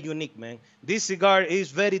very unique, man. This cigar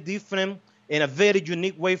is very different in a very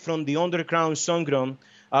unique way from the underground sun-grown.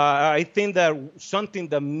 I think that something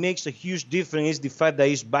that makes a huge difference is the fact that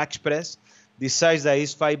it's backpressed, the size that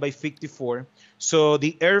is 5x54. So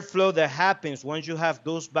the airflow that happens once you have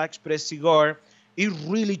those backpressed cigar, it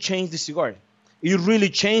really changed the cigar. It really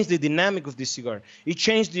changed the dynamic of the cigar. It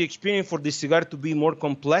changed the experience for the cigar to be more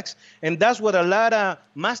complex. And that's what a lot of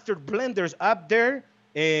master blenders up there,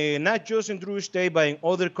 not just in Drew Estate, but in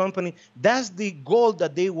other companies, that's the goal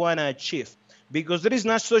that they want to achieve. Because there is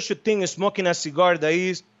not such a thing as smoking a cigar that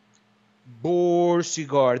is bore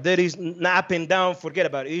cigar. That is up and down, forget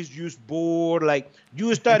about it. It's just bore. Like,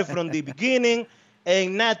 you started from the beginning,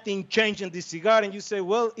 and nothing changed in the cigar, and you say,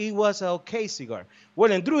 well, it was an okay cigar.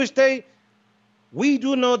 Well, in Drew Estate, we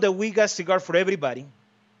do know that we got cigar for everybody,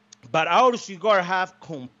 but our cigar have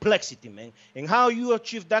complexity, man. And how you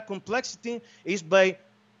achieve that complexity is by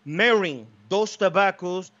marrying those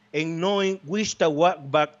tobaccos and knowing which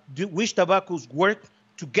tobaccos work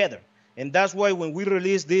together. And that's why when we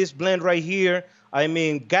release this blend right here, I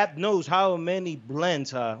mean, God knows how many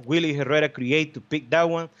blends Willie Herrera create to pick that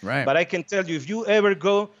one. Right. But I can tell you, if you ever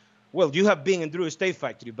go, well, you have been in Drew Estate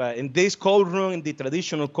Factory, but in this cold room, in the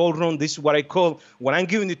traditional cold room, this is what I call, when I'm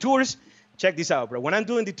giving the tours, check this out, bro. When I'm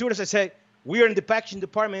doing the tours, I say, we are in the packaging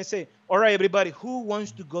department, and say, all right, everybody, who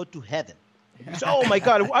wants to go to heaven? You say, oh, my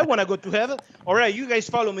God, I want to go to heaven. All right, you guys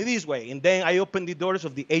follow me this way. And then I open the doors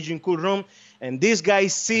of the aging cool room, and these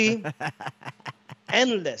guys see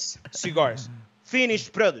endless cigars,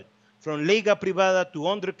 finished product, from Liga Privada to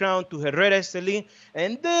Underground to Herrera Esteli.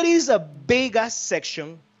 And there is a big-ass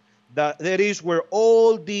section that there is where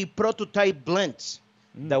all the prototype blends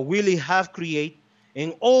that Willie have created,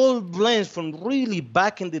 and all blends from really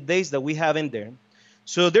back in the days that we have in there.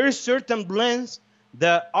 So there are certain blends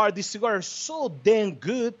that are the cigars so damn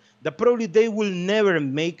good that probably they will never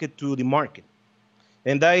make it to the market.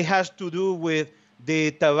 And that has to do with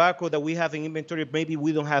the tobacco that we have in inventory. Maybe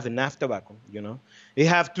we don't have enough tobacco, you know. It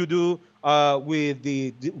has to do with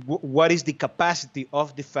what is the capacity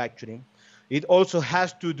of the factory. It also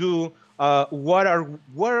has to do what are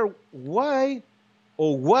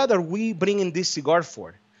we bringing this cigar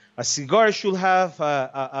for? A cigar should have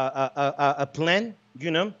a plan,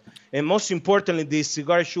 you know, and most importantly, the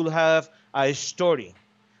cigar should have a story,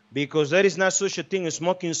 because there is not such a thing as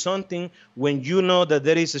smoking something when you know that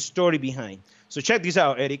there is a story behind. So check this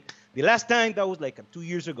out, Eric. The last time, that was like 2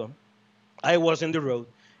 years ago, I was on the road,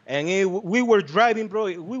 and we were driving, bro.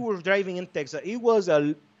 We were driving in Texas.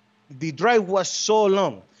 The drive was so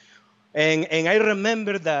long, and I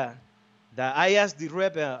remember that I asked the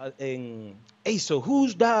rep, hey, so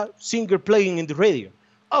who's that singer playing in the radio?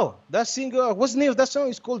 Oh, that singer, what's the name of that song?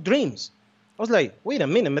 It's called Dreams. I was like, wait a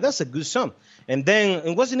minute, man, that's a good song. And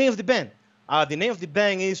what's the name of the band? The name of the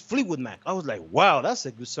band is Fleetwood Mac. I was like, wow, that's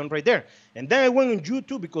a good song right there. And then I went on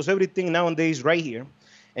YouTube, because everything nowadays is right here.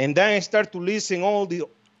 And then I started to listen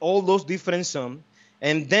all those different songs.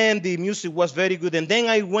 And then the music was very good. And then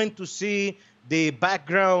I went to see the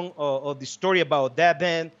background of the story about that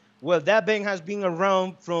band. Well, that band has been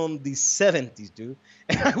around from the 70s, dude.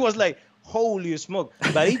 And I was like, holy smoke.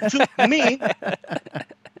 But it took me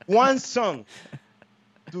one song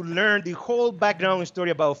to learn the whole background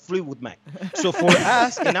story about Fleetwood Mac. So for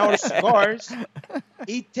us in our cigars,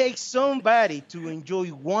 it takes somebody to enjoy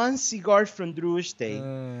one cigar from Drew Estate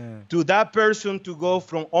to that person to go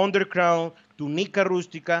from Underground to Nica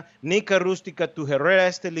Rustica to Herrera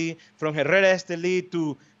Esteli, from Herrera Esteli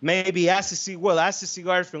to maybe Ace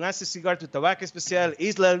Cigar, from Ace Cigar to Tabaco Especial,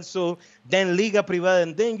 Isla del Sol, then Liga Privada,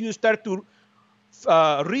 and then you start to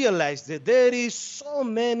realize that there is so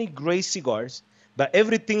many great cigars, but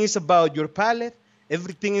everything is about your palate,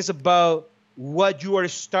 everything is about what you are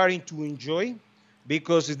starting to enjoy,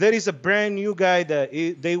 because if there is a brand new guy that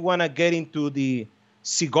they want to get into the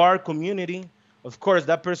cigar community, of course,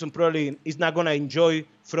 that person probably is not going to enjoy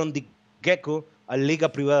from the get-go a Liga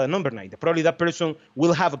Privada No. 9. Probably that person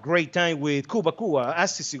will have a great time with Cuba,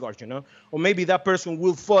 Ace cigars, you know. Or maybe that person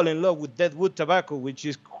will fall in love with Deadwood Tobacco, which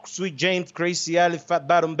is Sweet James, Crazy Alley, Fat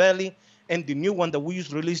Bottom Belly, and the new one that we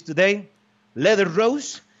just released today, Leather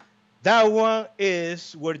Rose. That one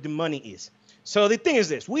is where the money is. So the thing is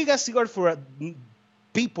this. We got cigars for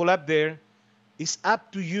people up there. It's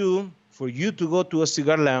up to you for you to go to a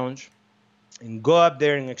cigar lounge and go up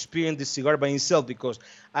there and experience the cigar by yourself, because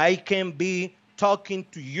I can be talking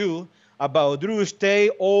to you about Drew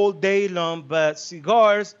Estate all day long, but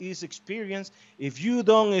cigars is experience. If you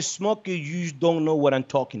don't smoke it, you just don't know what I'm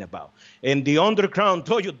talking about. And the Underground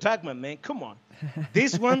Toyo Dagman, man, come on.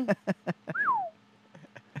 This one,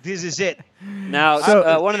 this is it. Now,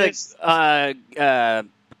 so, one of the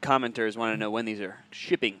commenters want to know when these are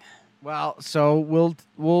shipping. Well, so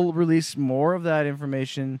we'll release more of that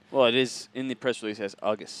information. Well, it is in the press release as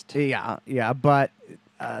August. Yeah, but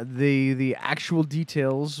the actual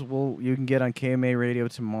details you can get on KMA Radio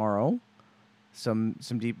tomorrow. Some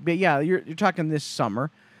deep, but yeah, you're talking this summer.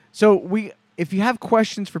 So if you have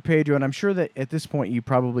questions for Pedro, and I'm sure that at this point you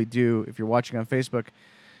probably do if you're watching on Facebook,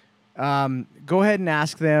 go ahead and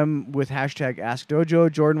ask them with hashtag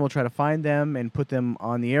AskDojo. Jordan will try to find them and put them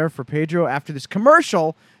on the air for Pedro after this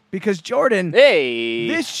commercial. Because, Jordan,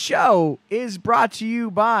 this show is brought to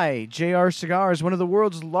you by JR Cigars, one of the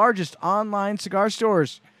world's largest online cigar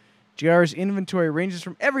stores. JR's inventory ranges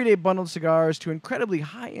from everyday bundled cigars to incredibly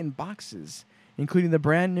high-end boxes, including the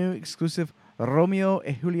brand new exclusive Romeo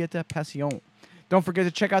y Julieta Pasión. Don't forget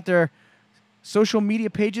to check out their social media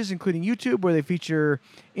pages, including YouTube, where they feature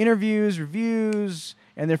interviews, reviews,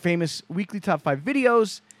 and their famous weekly top 5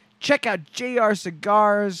 videos. Check out JR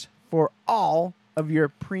Cigars for all of your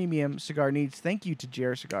premium cigar needs. Thank you to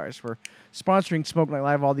JR Cigars for sponsoring Smoke Night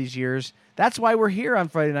Live all these years. That's why we're here on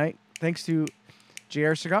Friday night, thanks to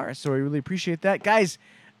JR Cigars. So we really appreciate that. Guys,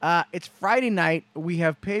 it's Friday night. We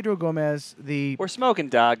have Pedro Gomez, the We're smoking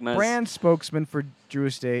dogmas. brand spokesman for Drew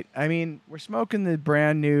Estate. I mean, we're smoking the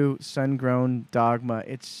brand new sun-grown Dogma.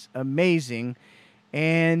 It's amazing.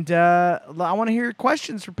 And I want to hear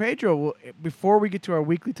questions for Pedro before we get to our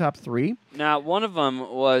weekly top 3. Now, one of them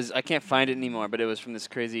was, I can't find it anymore, but it was from this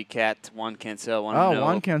crazy cat, Juan Cancel.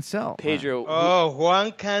 Juan Cancel. Pedro. Oh,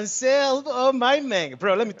 Juan Cancel. Oh, my man.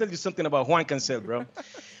 Bro, let me tell you something about Juan Cancel, bro.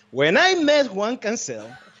 When I met Juan Cancel,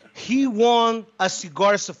 he won a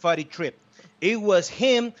cigar safari trip. It was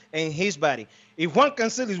him and his buddy. If Juan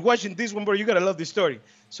Cancel is watching this one, bro, you got to love this story.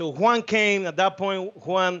 So Juan came. At that point,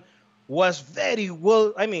 Juan was very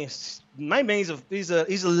well. I mean, my man is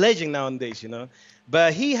a legend nowadays, you know.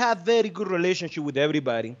 But he had very good relationship with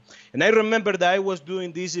everybody. And I remember that I was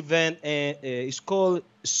doing this event, and it's called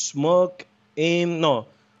Smoke in, no,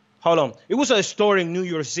 hold on. It was a store in New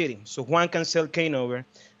York City. So Juan Cancel came over.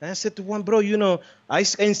 And I said to Juan, bro, you know, I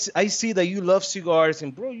see that you love cigars,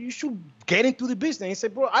 and, bro, you should get into the business. He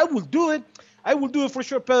said, bro, I will do it. I will do it for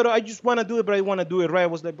sure, Pedro. I just want to do it, but I want to do it right. I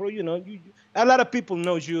was like, bro, you know, a lot of people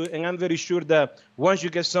know you, and I'm very sure that once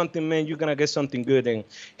you get something, man, you're going to get something good. And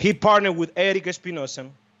he partnered with Eric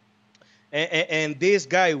Espinosa. And this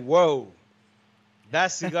guy, whoa, that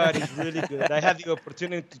cigar is really good. I had the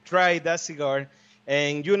opportunity to try that cigar.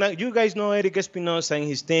 And you guys know Eric Espinosa and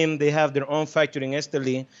his team. They have their own factory in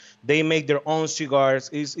Esteli. They make their own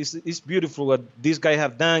cigars. It's beautiful what these guys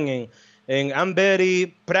have done. And I'm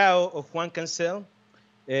very proud of Juan Cancel.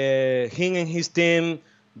 Him and his team,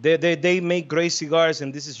 they make great cigars,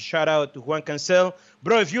 and this is a shout out to Juan Cancel.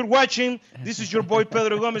 Bro, if you're watching, this is your boy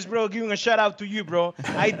Pedro Gomez, bro, giving a shout out to you, bro.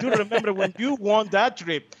 I do remember when you won that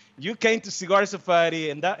trip, you came to Cigar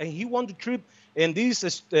Safari, and he won the trip in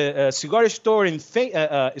this cigar store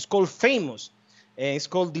it's called Famous, and it's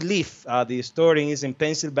called The Leaf. The store is in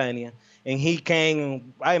Pennsylvania. And he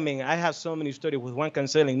came, I mean, I have so many stories with Juan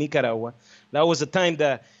Cancel in Nicaragua. That was the time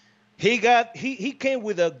that he came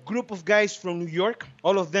with a group of guys from New York.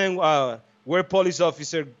 All of them were police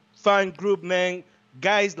officers, fun group, man.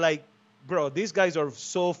 Guys like, bro, these guys are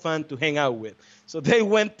so fun to hang out with. So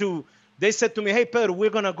they said to me, hey, Pedro,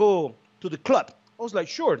 we're going to go to the club. I was like,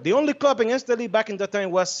 sure. The only club in Esteli back in that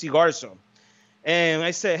time was Cigar Zone. And I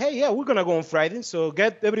said, hey, yeah, we're going to go on Friday. So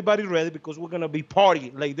get everybody ready because we're going to be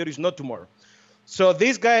party like there is no tomorrow. So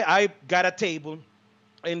this guy, I got a table,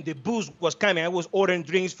 and the booze was coming. I was ordering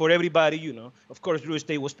drinks for everybody, you know. Of course, Drew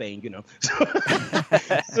Estate was paying, you know.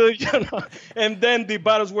 So, you know, and then the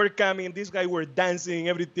bottles were coming, and this guy were dancing,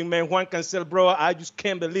 everything, man. Juan Cancel, bro, I just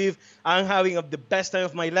can't believe I'm having the best time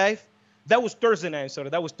of my life. That was Thursday night, sorry.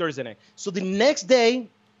 That was Thursday night. So the next day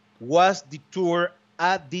was the tour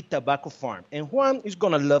at the tobacco farm. And Juan is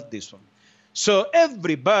going to love this one. So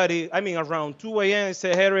everybody, I mean, around 2 a.m., I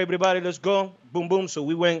said, hey, everybody, let's go. Boom, boom. So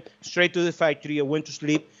we went straight to the factory. I went to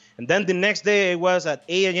sleep. And then the next day, it was at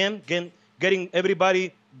 8 a.m., getting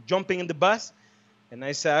everybody jumping in the bus. And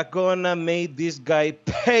I said, I'm going to make this guy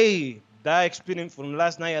pay that experience from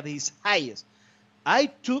last night at his highest. I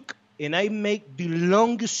took and I made the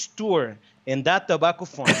longest tour in that tobacco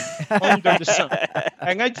farm under the sun.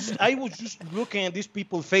 And I was just looking at these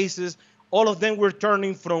people's faces. All of them were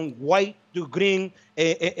turning from white to green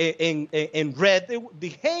and red. The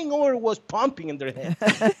hangover was pumping in their head.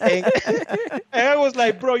 and I was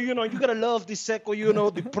like, bro, you know, you got to love this Seco, you know,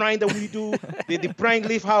 the prime that we do, the prime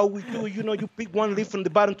leaf, how we do, you know, you pick one leaf from the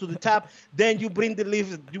bottom to the top, then you bring the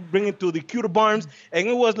leaf, you bring it to the cure barns. And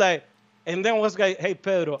it was like, and then was like, hey,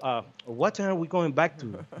 Pedro, what time are we going back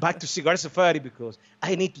to Cigar Safari? Because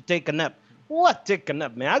I need to take a nap. What take a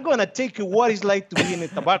nap, man? I'm going to take you what it's like to be in a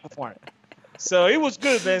tobacco farm. So it was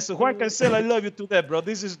good, man. So Juan Cancel, I love you to that, bro.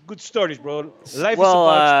 This is good stories, bro. Life is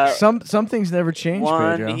about some things never change,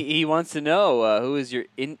 Pedro. He wants to know who is your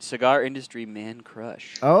cigar industry man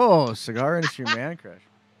crush? Oh, cigar industry man crush.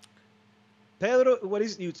 Pedro, what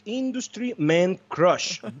is it? Industry man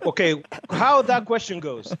crush. Okay, how that question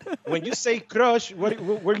goes? When you say crush, what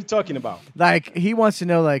are you talking about? Like he wants to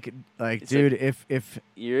know, like dude, like, if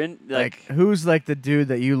you're in like who's like the dude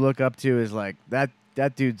that you look up to is like that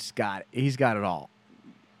dude's he's got it all.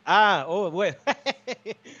 Oh, wait.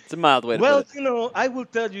 It's a mild way to Well, put it. you know, I will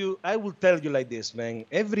tell you like this, man.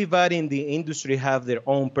 Everybody in the industry have their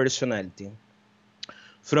own personality.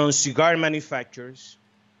 From cigar manufacturers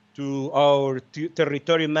to our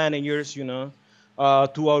territory managers, you know,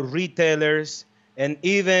 to our retailers, and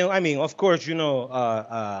even, I mean, of course, you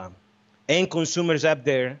know, end consumers up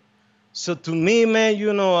there. So to me, man,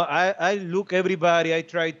 you know, I look everybody, I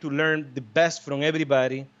try to learn the best from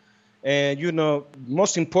everybody. And, you know,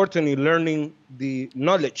 most importantly, learning the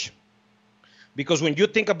knowledge. Because when you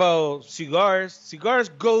think about cigars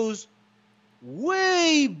goes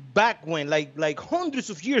way back when, like hundreds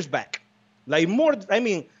of years back. Like more, I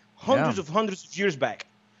mean, hundreds of years back.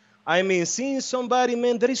 I mean, seeing somebody,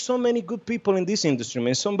 man, there is so many good people in this industry,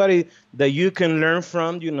 man. Somebody that you can learn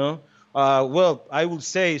from, you know. Well, I would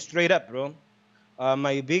say straight up, bro.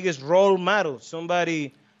 My biggest role model,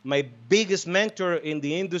 my biggest mentor in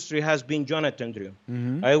the industry has been Jonathan Drew.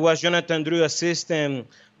 I was Jonathan Drew assistant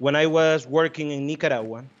when I was working in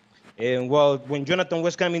Nicaragua. And well, when Jonathan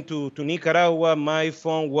was coming to Nicaragua, my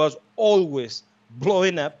phone was always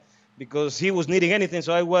blowing up because he was needing anything.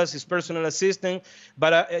 So I was his personal assistant.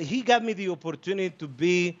 But he got me the opportunity to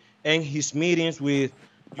be in his meetings with,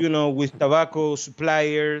 you know, with tobacco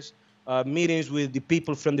suppliers, meetings with the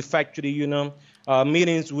people from the factory, you know,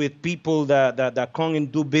 meetings with people that come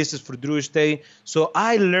and do business for Drew Estate. So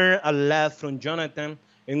I learned a lot from Jonathan.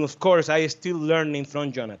 And of course, I still learning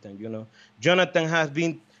from Jonathan, you know. Jonathan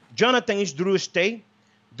is Drew Estate.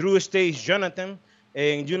 Drew Estate is Jonathan.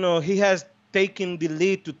 And, you know, he has taken the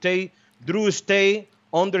lead to take Drew Estate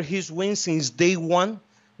under his wing since day one.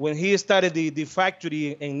 When he started the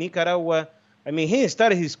factory in Nicaragua, I mean, he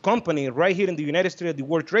started his company right here in the United States at the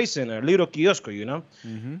World Trade Center, a little kiosk, you know.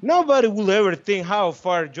 Nobody will ever think how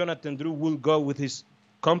far Jonathan Drew will go with his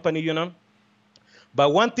company, you know.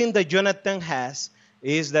 But one thing that Jonathan has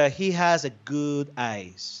is that he has a good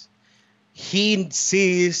eyes. He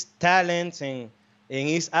sees talents and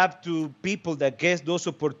it's up to people that get those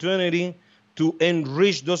opportunities to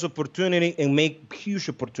enrich those opportunities and make huge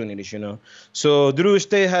opportunities, you know. So Drew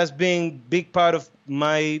Estate has been big part of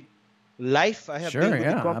my life. I have been with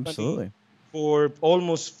the company for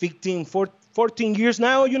almost 14 years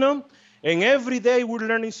now, you know. And every day we're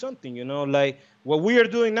learning something, you know, like what we are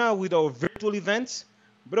doing now with our virtual events.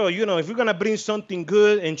 Bro, you know, if we're going to bring something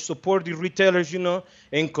good and support the retailers, you know,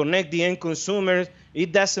 and connect the end consumers,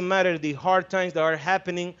 it doesn't matter the hard times that are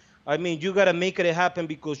happening. I mean, you got to make it happen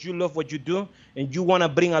because you love what you do and you want to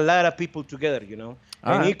bring a lot of people together, you know.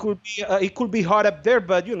 And it could be hard up there,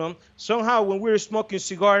 but, you know, somehow when we're smoking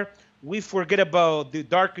cigar, we forget about the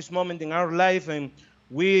darkest moment in our life and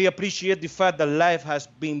we appreciate the fact that life has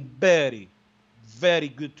been very, very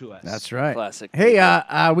good to us. That's right. Classic. Hey,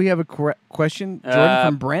 we have a question, Jordan,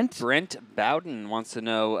 from Brent. Brent Bowden wants to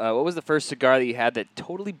know, what was the first cigar that you had that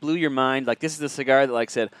totally blew your mind? Like, this is the cigar that, like,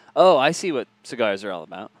 said, oh, I see what cigars are all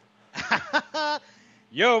about.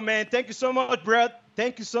 Yo, man, thank you so much, bro.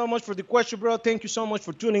 Thank you so much for the question, bro. Thank you so much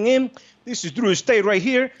for tuning in. This is Drew Estate right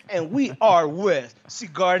here, and we are with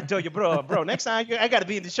Cigar Dojo, bro. Bro, next time I got to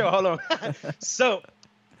be in the show. Hold on. So,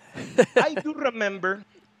 I do remember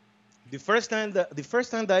the first time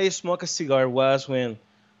that I smoked a cigar was when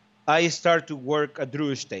I started to work at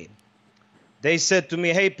Drew Estate. They said to me,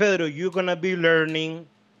 hey, Pedro, you're going to be learning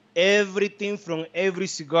everything from every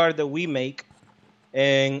cigar that we make.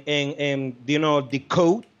 And you know, the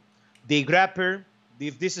code, the wrapper,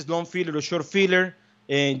 if this is long filler or short filler,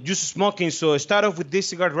 and just smoking. So start off with this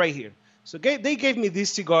cigar right here. So they gave me this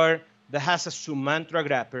cigar that has a Sumatra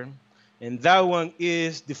wrapper, and that one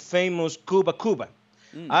is the famous Cuba Cuba.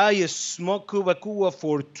 I smoked Cuba Cuba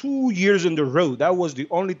for 2 years on the road. That was the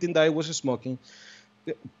only thing that I was smoking.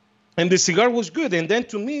 And the cigar was good. And then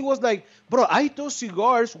to me, it was like, bro, I thought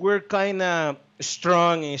cigars were kind of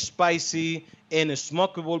strong and spicy and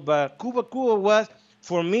smokable. But Cuba Cuba was,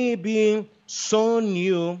 for me, being so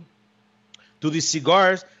new to the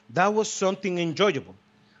cigars, that was something enjoyable.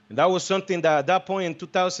 And that was something that at that point in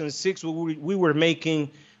 2006, we were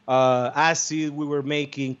making acid, we were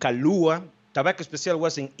making Kalua. Tabaco Especial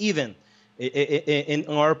wasn't even in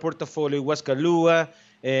our portfolio. It was Kalua.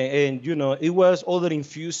 And, you know, it was other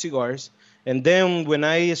infused cigars. And then when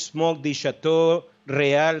I smoked the Chateau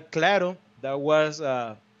Real Claro, that was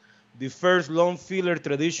the first long filler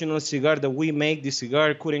traditional cigar that we make. The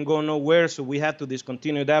cigar couldn't go nowhere, so we had to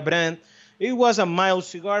discontinue that brand. It was a mild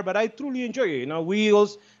cigar, but I truly enjoy it. You know, we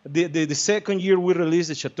also, the second year we released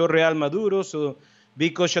the Chateau Real Maduro, so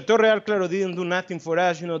because Chateau Real Claro didn't do nothing for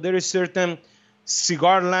us, you know, there is certain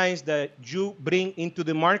cigar lines that you bring into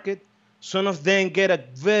the market. Some of them get a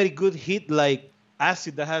very good hit, like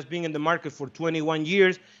acid that has been in the market for 21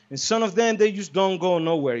 years, and some of them they just don't go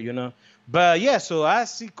nowhere, you know. But yeah, so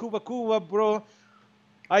acid Cuba Cuba, bro.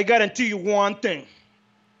 I guarantee you one thing,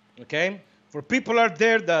 okay? For people out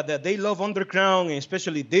there that they love underground, and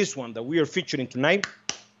especially this one that we are featuring tonight,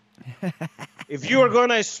 if you are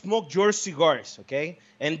gonna smoke your cigars, okay,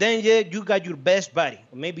 and then yeah, you got your best buddy,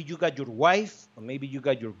 or maybe you got your wife, or maybe you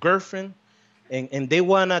got your girlfriend, and they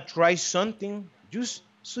wanna try something, just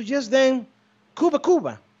suggest them Cuba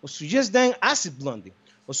Cuba, or suggest them acid blondie,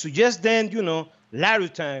 or suggest them, you know,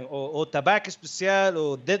 Larutan, or Tabaco Especial,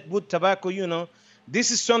 or Deadwood Tobacco, you know.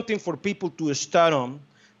 This is something for people to start on,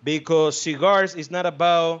 because cigars is not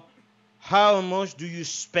about how much do you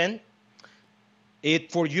spend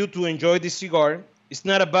it for you to enjoy the cigar. It's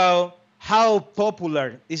not about how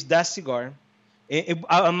popular is that cigar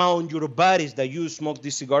among your buddies that you smoke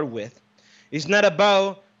this cigar with. It's not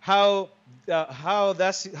about how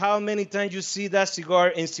many times you see that cigar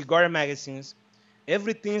in cigar magazines.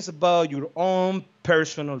 Everything's about your own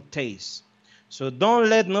personal taste. So don't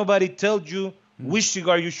let nobody tell you which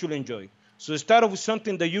cigar you should enjoy. So start off with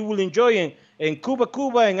something that you will enjoy, and Cuba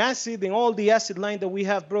Cuba and acid and all the acid line that we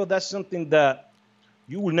have, bro, that's something that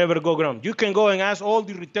you will never go wrong. You can go and ask all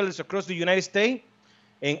the retailers across the United States,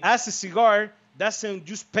 and as a cigar doesn't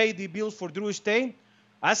just pay the bills for Drew Estate.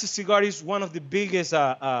 As a cigar is one of the biggest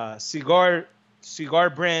cigar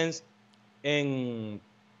brands in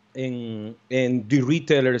the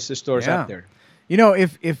retailers stores out there. You know,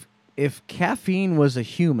 if caffeine was a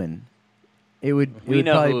human, it would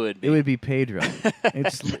be Pedro.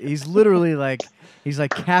 He's literally like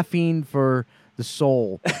caffeine for the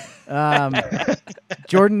soul.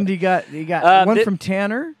 Jordan, you got one from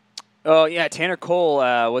Tanner? Oh yeah, Tanner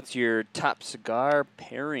Cole. What's your top cigar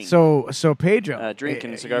pairing? So Pedro,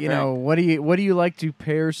 drinking cigar you pairing. know, what do you like to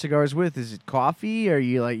pair cigars with? Is it coffee? Are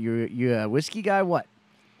you like you a whiskey guy? What?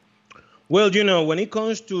 Well, you know, when it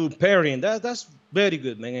comes to pairing, that's very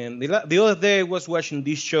good, man. And the other day I was watching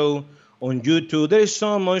this show on YouTube. There is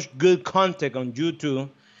so much good content on YouTube,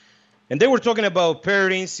 and they were talking about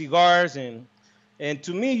pairing cigars, and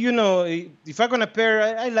to me, you know, if I'm gonna pair,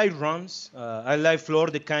 I like rums. I like Flor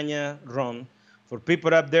de Caña rum. For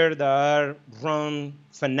people up there that are rum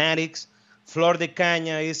fanatics, Flor de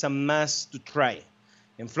Caña is a must to try.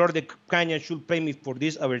 And Flor de Caña should pay me for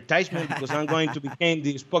this advertisement because I'm going to become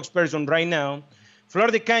the spokesperson right now.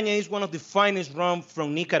 Flor de Caña is one of the finest rum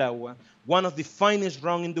from Nicaragua, one of the finest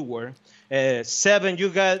rum in the world. 7, you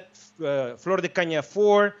got Flor de Caña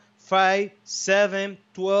 4, 5, 7,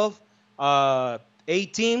 12,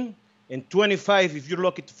 18, and 25 if you're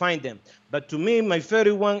lucky to find them. But to me, my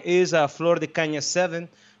favorite one is Flor de Caña 7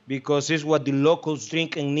 because it's what the locals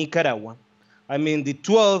drink in Nicaragua. I mean, the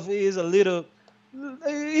 12 is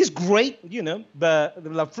it's great, you know, but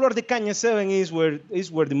the Flor de Caña 7 is where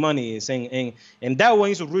the money is, and that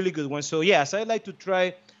one is a really good one. So yes, I like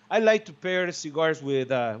to pair cigars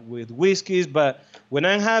with whiskeys, but when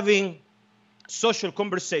I'm having social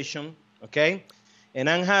conversation, okay, and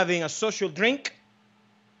I'm having a social drink,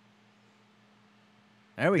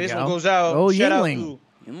 there we this go. one goes out. Oh, Shout out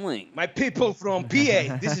Yingling. to my people from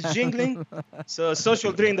PA. This is Jingling. So a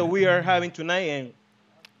social drink that we are having tonight, and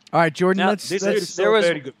all right, Jordan. Now,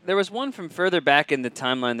 There was one from further back in the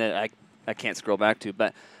timeline that I can't scroll back to,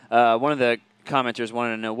 but one of the commenters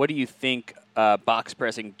wanted to know, what do you think box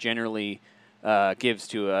pressing generally gives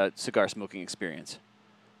to a cigar smoking experience?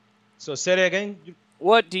 So say that again.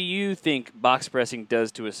 What do you think box pressing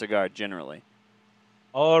does to a cigar generally?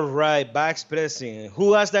 All right, box pressing.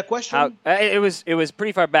 Who asked that question? It was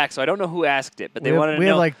pretty far back, so I don't know who asked it, but they wanted to know. We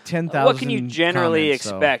have like 10,000. What can you generally comments,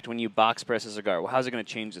 expect when you box press a cigar? Well, how's it going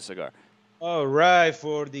to change the cigar? All right,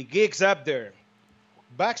 for the geeks up there,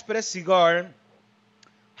 box press cigar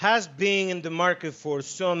has been in the market for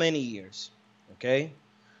so many years. Okay,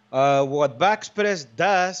 what box press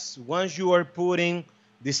does once you are putting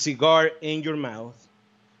the cigar in your mouth.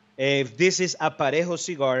 If this is a parejo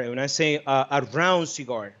cigar, and when I say a round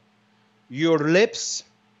cigar, your lips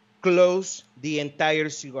close the entire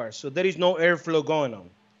cigar. So there is no airflow going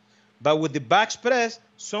on. But with the box press,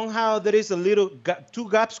 somehow there is a little two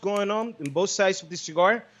gaps going on both sides of the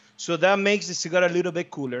cigar. So that makes the cigar a little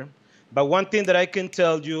bit cooler. But one thing that I can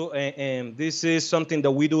tell you, and this is something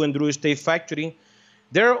that we do in Drew Estate Factory,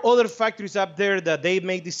 there are other factories up there that they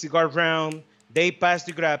make the cigar round, they pass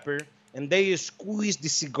the grapper, and they squeeze the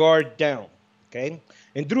cigar down, okay?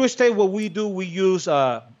 In Drew Estate, what we do, we use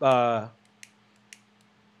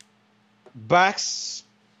box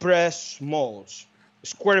press molds,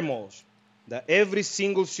 square molds, that every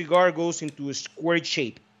single cigar goes into a square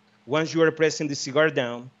shape once you are pressing the cigar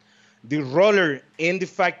down. The roller in the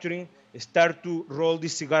factory start to roll the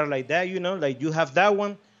cigar like that, like you have that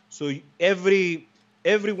one. So every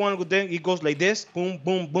one of them, it goes like this, boom,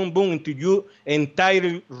 boom, boom, boom, until you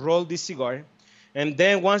entirely roll the cigar. And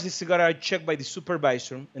then once the cigars are checked by the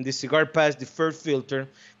supervisor and the cigar passed the first filter,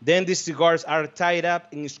 then the cigars are tied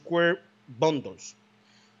up in square bundles.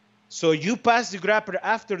 So you pass the grapper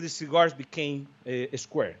after the cigars became a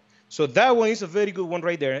square. So that one is a very good one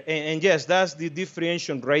right there. And yes, that's the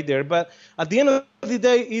differentiation right there. But at the end of the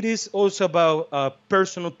day, it is also about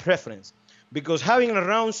personal preference. Because having a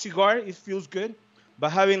round cigar, it feels good.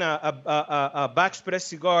 But having a backpress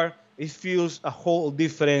cigar, it feels a whole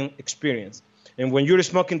different experience. And when you're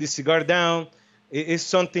smoking the cigar down, it's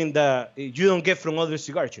something that you don't get from other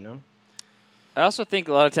cigars, I also think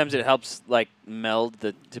a lot of times it helps like meld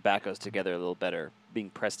the tobaccos together a little better, being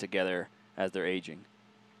pressed together as they're aging.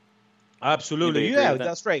 Absolutely. Yeah,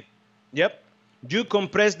 that's right. Yep. You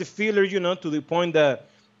compress the filler, to the point that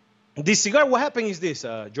the cigar, what happens is this,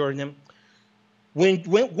 Jordan.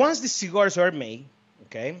 Once the cigars are made,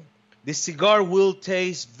 okay, the cigar will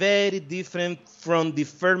taste very different from the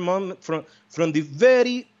first moment, from the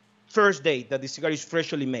very first day that the cigar is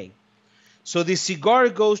freshly made. So the cigar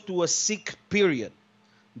goes to a sick period.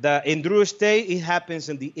 The enduro state, it happens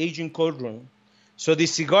in the aging cold room. So the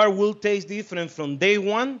cigar will taste different from day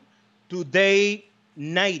 1 to day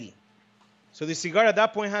 90. So the cigar at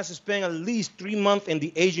that point has to spend at least 3 months in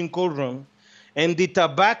the aging cold room. And the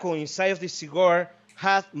tobacco inside of the cigar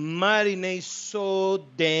has marinated so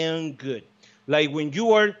damn good. Like when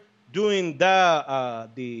you are doing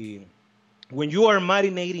when you are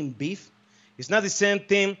marinating beef, it's not the same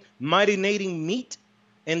thing marinating meat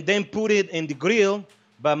and then put it in the grill,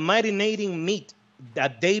 but marinating meat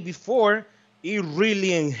that day before, it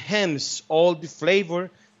really enhances all the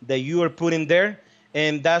flavor that you are putting there.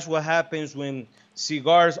 And that's what happens when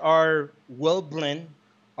cigars are well blended,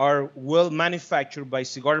 are well manufactured by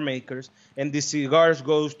cigar makers, and the cigars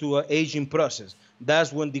goes to an aging process.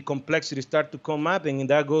 That's when the complexity start to come up, and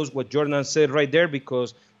that goes what Jordan said right there,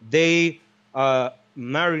 because they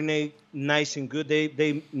marinate nice and good.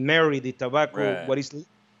 They marry the tobacco, right. What is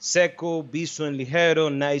seco, viso, and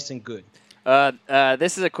ligero, nice and good.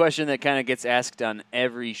 This is a question that kind of gets asked on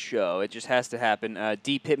every show. It just has to happen.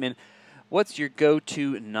 D. Pittman, what's your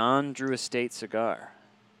go-to non-Drew Estate cigar?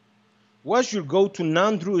 What's your go-to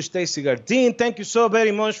non-Drew Estate cigar? Dean, thank you so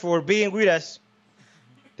very much for being with us.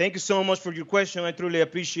 Thank you so much for your question. I truly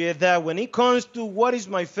appreciate that. When it comes to what is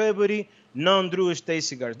my favorite non-Drew Estate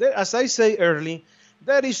cigars, as I say early,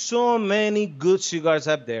 there is so many good cigars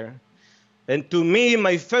up there. And to me,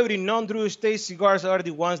 my favorite non-Drew Estate cigars are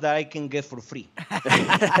the ones that I can get for free.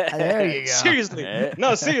 There you go. Seriously.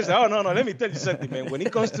 No, seriously. Oh, no. Let me tell you something, man. When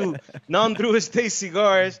it comes to non-Drew Estate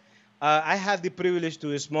cigars, I have the privilege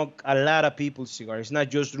to smoke a lot of people's cigars. It's not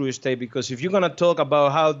just Drew Estate, because if you're going to talk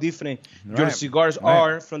about how different your cigars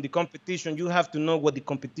are from the competition, you have to know what the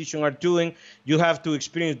competition are doing. You have to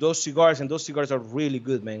experience those cigars, and those cigars are really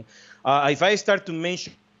good, man. If I start to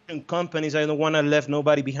mention companies, I don't want to leave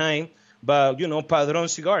nobody behind. But, Padron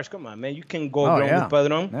cigars, come on, man. You can go wrong with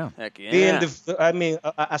Padron. Yeah. Heck yeah.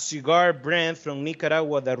 A cigar brand from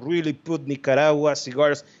Nicaragua that really put Nicaragua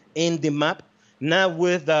cigars in the map. Not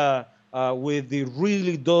with the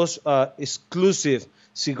really those exclusive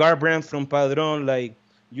cigar brand from Padron, like,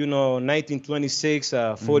 1926,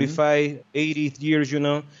 45, 80 years,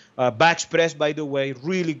 backpress, by the way,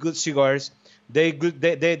 really good cigars. They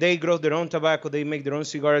grow their own tobacco, they make their own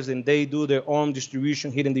cigars, and they do their own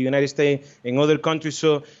distribution here in the United States and other countries.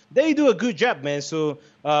 So they do a good job, man. So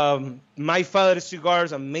My Father's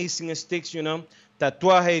cigars, amazing sticks,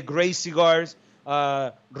 Tatuaje, great cigars.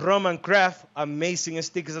 Roman Craft, amazing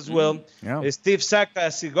sticks as well. Yeah. Steve Saka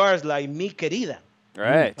cigars like Mi Querida.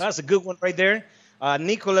 Right. That's a good one right there.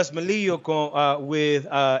 Nicolas Melillo with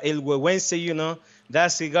El Huehuense, that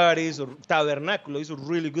cigar is Tabernáculo. It's a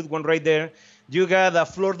really good one right there. You got the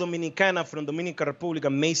Flor Dominicana from Dominican Republic,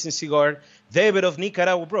 amazing cigar. David of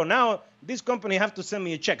Nicaragua, bro. Now this company have to send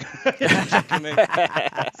me a check.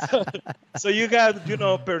 so you got,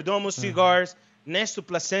 Perdomo cigars. Next to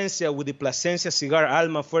Plasencia with the Plasencia cigar,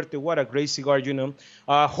 Alma Fuerte, what a great cigar, Joya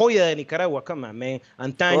de Nicaragua, come on, man.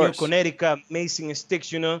 Antonio, Connecticut, amazing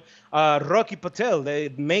sticks, Rocky Patel, they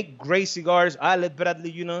make great cigars. Alec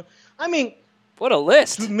Bradley, I mean, what a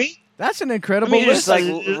list. To me, that's an incredible list. Just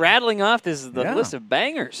like rattling off this is the list of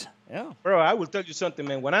bangers. Yeah. Bro, I will tell you something,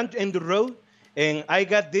 man. When I'm in the road and I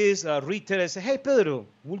got this retailer say, hey, Pedro,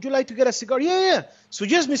 would you like to get a cigar? Yeah.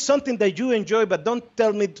 Suggest me something that you enjoy, but don't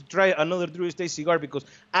tell me to try another Drew Estate cigar, because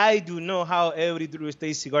I do know how every Drew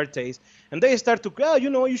Estate cigar tastes. And they start to,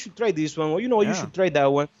 you should try this one, or you should try that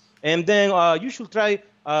one. And then you should try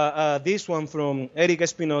this one from Eric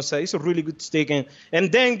Espinosa. It's a really good steak.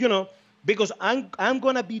 And then, because I'm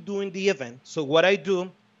going to be doing the event. So what I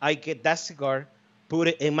do, I get that cigar, put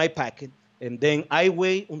it in my packet, and then I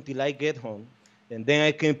wait until I get home. And then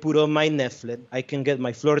I can put on my Netflix. I can get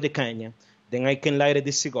my Flor de Caña. Then I can light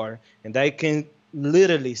the cigar. And I can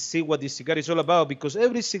literally see what the cigar is all about. Because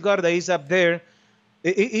every cigar that is up there,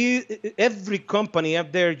 every company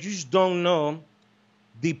up there, you just don't know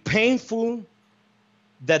the painful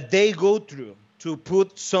that they go through to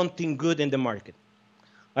put something good in the market.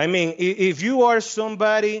 I mean, if you are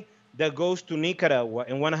somebody that goes to Nicaragua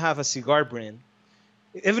and want to have a cigar brand,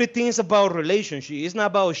 everything is about relationship. It's not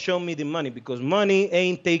about show me the money, because money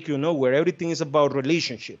ain't take you nowhere. Everything is about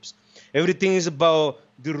relationships. Everything is about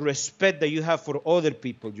the respect that you have for other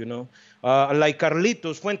people, Like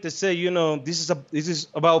Carlitos Fuentes said, this is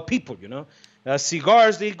about people,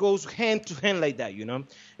 Cigars, they go hand to hand like that,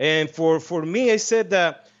 And for me, I said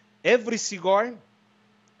that every cigar,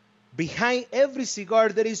 behind every cigar,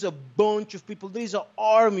 there is a bunch of people. There is an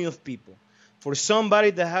army of people. For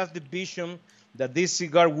somebody that has the vision that this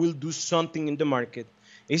cigar will do something in the market.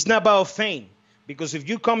 It's not about fame. Because if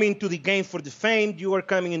you come into the game for the fame, you are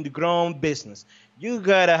coming in the grown business. You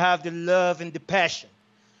got to have the love and the passion.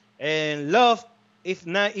 And love, if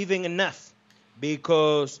not even enough.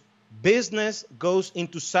 Because business goes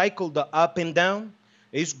into cycle, the up and down.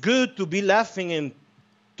 It's good to be laughing and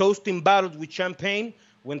toasting bottles with champagne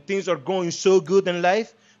when things are going so good in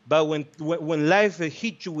life. But when life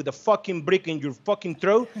hits you with a fucking brick in your fucking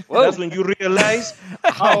throat, that's when you realize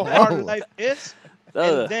how hard life is.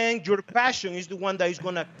 And then your passion is the one that is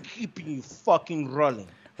going to keep you fucking rolling.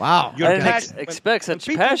 Wow. I didn't expect such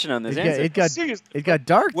passion on this answer. It got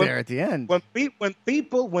dark there at the end. When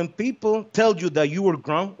people tell you that you were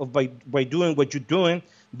grown by doing what you're doing,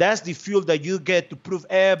 that's the fuel that you get to prove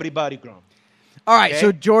everybody grown. All right,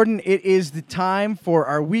 so Jordan, it is the time for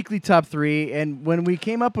our weekly top 3. And when we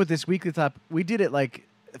came up with this weekly top, we did it like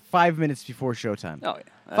 5 minutes before showtime. Oh,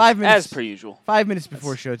 yeah. 5 minutes. As per usual. 5 minutes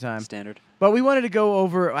before showtime. Standard. But we wanted to go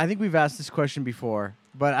over, I think we've asked this question before,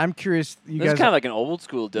 but I'm curious. This is kind of like an old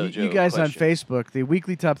school dojo You guys question. on Facebook, the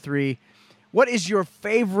weekly top 3. What is your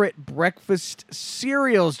favorite breakfast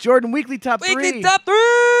cereals? Jordan, weekly top 3. Weekly top 3!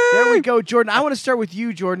 There we go, Jordan. I want to start with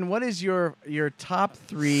you, Jordan. What is your top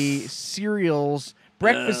 3 cereals,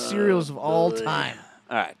 breakfast cereals of all time?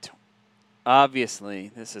 All right.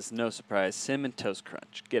 Obviously, this is no surprise. Cinnamon Toast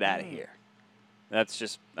Crunch. Get out of here. That's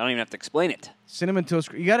just, I don't even have to explain it. Cinnamon Toast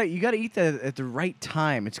Crunch. You gotta eat that at the right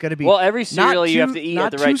time. It's got to be. Well, every cereal you have to eat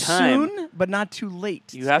at the right time. Not too soon, but not too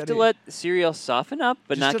late. You have to let the cereal soften up,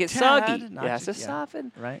 but not get soggy. It has to yeah.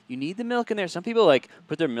 soften. Right. You need the milk in there. Some people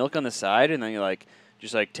put their milk on the side, and then you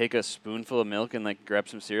just take a spoonful of milk and grab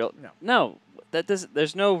some cereal. No,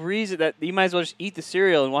 there's no reason that you might as well just eat the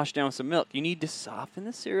cereal and wash it down with some milk. You need to soften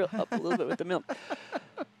the cereal up a little bit with the milk.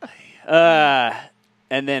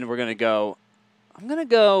 And then we're gonna go. I'm gonna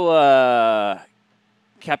go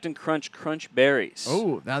Captain Crunch Crunch Berries.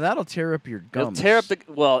 Oh, now that'll tear up your gums. It'll tear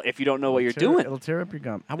up if you don't know what you're doing. It'll tear up your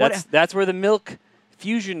gum. That's where the milk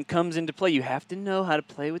fusion comes into play. You have to know how to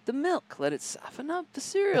play with the milk. Let it soften up the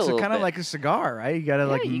cereal. It's kind of bit. like a cigar, right? You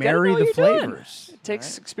gotta you marry gotta know the what you're doing. flavors. It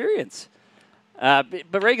takes experience.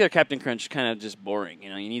 But regular Captain Crunch is kind of just boring.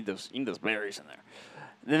 You need those berries in there.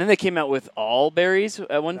 And then they came out with all berries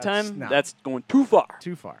at one time. No. That's going too far.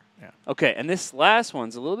 Too far. Yeah. Okay, and this last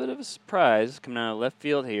one's a little bit of a surprise coming out of left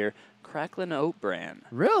field here. Cracklin' Oat Bran.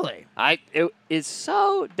 Really? It is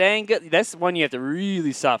so dang good. That's the one you have to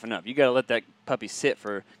really soften up. You got to let that puppy sit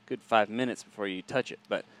for a good 5 minutes before you touch it.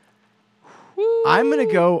 But I'm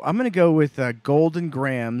gonna go with Golden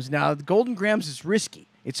Grams. Now, the Golden Grams is risky.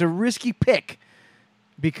 It's a risky pick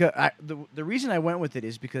because the reason I went with it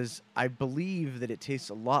is because I believe that it tastes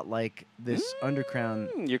a lot like this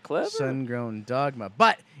Underground you're clever. Sun-Grown Dogma.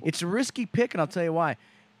 But it's a risky pick, and I'll tell you why.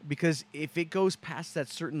 Because if it goes past that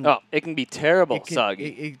certain... Oh, it can be terrible soggy.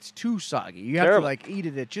 It's too soggy. You Terrible. have to eat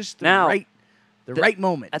it at just the Now, right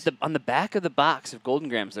moment. On the back of the box of Golden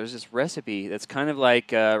Grams, there's this recipe that's kind of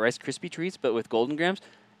like Rice Krispie treats, but with Golden Grams,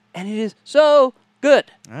 and it is so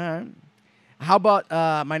good. All right. How about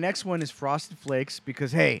my next one is Frosted Flakes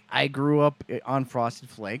because, hey, I grew up on Frosted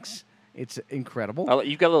Flakes. It's incredible.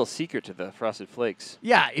 You've got a little secret to the Frosted Flakes.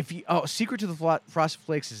 Yeah. Secret to the Frosted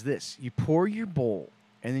Flakes is this. You pour your bowl,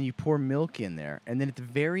 and then you pour milk in there, and then at the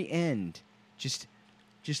very end, just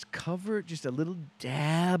cover just a little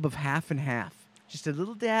dab of half and half. Just a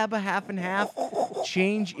little dab of half and half.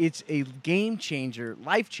 It's a game changer,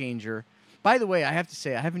 life changer. By the way, I have to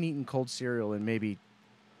say, I haven't eaten cold cereal in maybe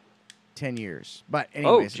 10 years. But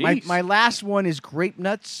anyways, my last one is Grape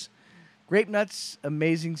Nuts Grape Nuts,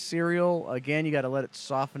 amazing cereal. Again, you got to let it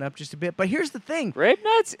soften up just a bit. But here's the thing. Grape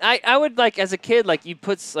Nuts? I would, like, as a kid, like, you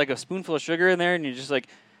put, like, a spoonful of sugar in there, and you just, like,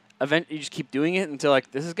 you just keep doing it until, like,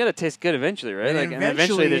 this is going to taste good eventually, right? And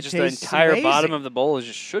Eventually it there's just the tastes entire amazing. bottom of the bowl is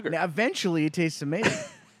just sugar. Now, eventually, it tastes amazing.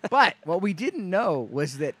 But what we didn't know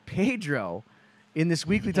was that Pedro, in this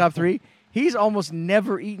weekly top 3, he's almost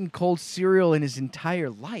never eaten cold cereal in his entire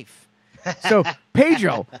life. So,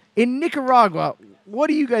 Pedro, in Nicaragua, what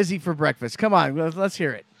do you guys eat for breakfast? Come on, let's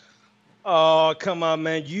hear it. Oh, come on,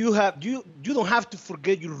 man. You don't have to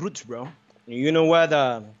forget your roots, bro. You know what?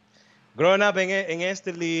 Growing up in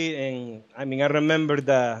Esteli, and I remember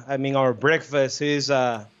our breakfast is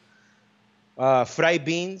fried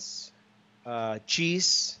beans,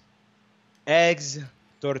 cheese, eggs,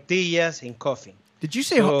 tortillas, and coffee. Did you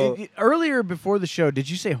say earlier before the show? Did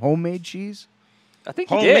you say homemade cheese? I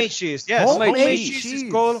think you Homemade did. cheese, yes. Homemade cheese cheese.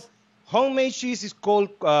 is called. Homemade cheese is called.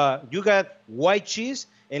 You got white cheese,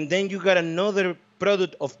 and then you got another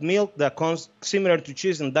product of milk that comes similar to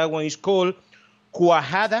cheese, and that one is called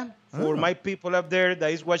cuajada. For my people up there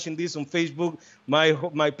that is watching this on Facebook,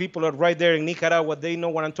 my people are right there in Nicaragua. They know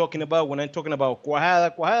what I'm talking about when I'm talking about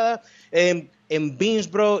cuajada, and beans,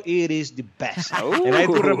 bro. It is the best. And I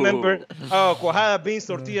do remember, cuajada, beans,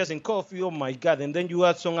 tortillas, and coffee. Oh my God! And then you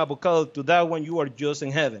add some avocado to that one. You are just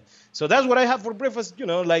in heaven. So that's what I have for breakfast.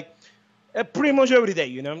 Pretty much every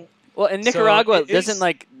day. Well, in Nicaragua, So isn't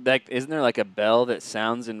there like a bell that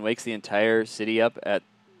sounds and wakes the entire city up at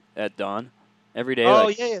dawn? Every day. Oh,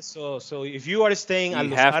 yeah. So if you are staying at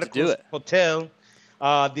You Los have to do Arcos it. Hotel,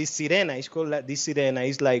 the Sirena, it's called the Sirena.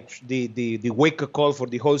 It's like the wake-up call for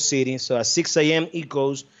the whole city. So at 6 a.m. it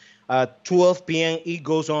goes, 12 p.m. it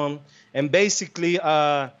goes on. And basically,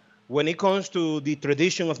 when it comes to the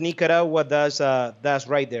tradition of Nicaragua, that's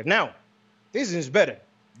right there. Now, this is better.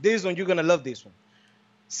 This one, you're going to love this one.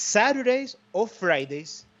 Saturdays or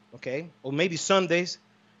Fridays, okay, or maybe Sundays,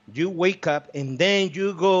 you wake up and then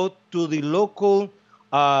you go to the local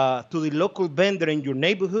vendor in your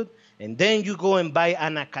neighborhood, and then you go and buy a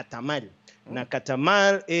nacatamal.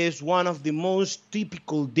 Nacatamal is one of the most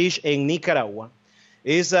typical dish in Nicaragua.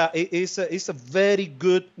 It's a very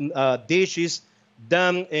good dish. It's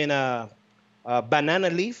done in a banana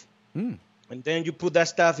leaf, and then you put that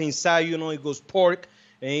stuff inside. It goes pork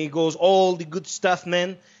and it goes all the good stuff,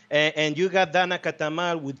 man. And you got that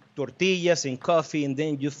nacatamal with tortillas and coffee, and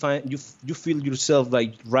then you feel yourself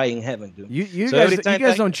like right in heaven, dude. You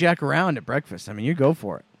guys don't jack around at breakfast. You go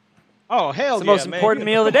for it. Oh, hell It's the yeah, most man. important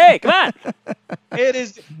meal of the day. Come on. It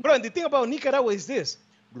is, bro. And the thing about Nicaragua is this: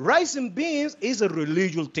 rice and beans is a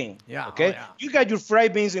religious thing. Yeah. Okay. Oh, yeah. You got your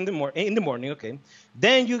fried beans in the morning. Okay.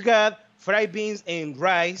 Then you got fried beans and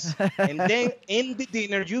rice, and then in the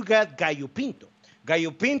dinner you got gallo pinto.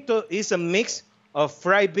 Gallo pinto is a mix of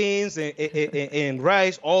fried beans and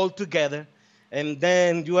rice all together, and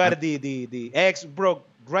then you add the eggs, bro.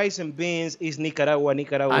 Rice and beans is Nicaragua.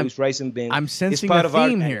 Nicaragua is rice and beans. I'm sensing a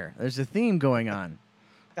theme here. There's a theme going on.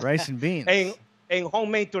 Rice and beans. And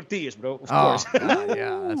homemade tortillas, bro. Of Oh, course. God,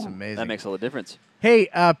 yeah, that's amazing. That makes all the difference. Hey,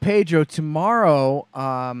 Pedro, tomorrow,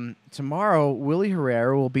 Willie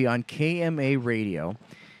Herrera will be on KMA Radio,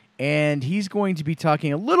 and he's going to be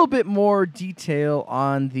talking a little bit more detail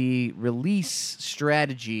on the release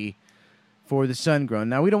strategy for the Sun-Grown.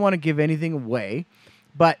 Now, we don't want to give anything away,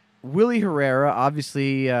 but Willie Herrera,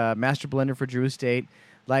 obviously master blender for Drew Estate,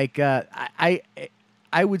 I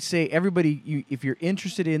would say everybody, if you're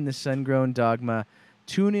interested in the Sun-Grown Dogma,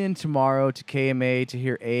 tune in tomorrow to KMA to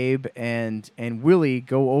hear Abe and Willie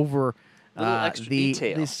go over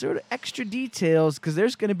the sort of extra details, because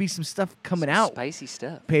there's going to be some stuff coming out, Spicy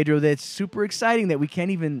stuff. Pedro, that's super exciting that we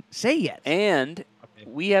can't even say yet. And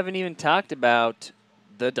we haven't even talked about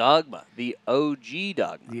the Dogma, the OG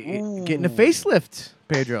Dogma. Getting a facelift,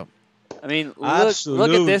 Pedro. I mean, look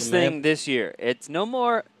Absolutely, at this man. thing this year. It's no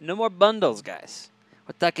more bundles, guys.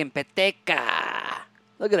 We're talking peteca.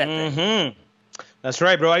 Look at that thing. Mm-hmm. That's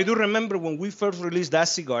right, bro. I do remember when we first released that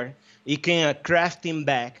cigar, it came a crafting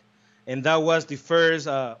bag, and that was the first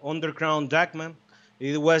Underground Dogma.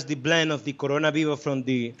 It was the blend of the Corona Viva from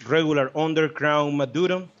the regular Underground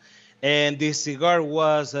Maduro, and this cigar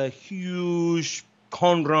was a huge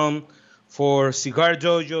home run for Cigar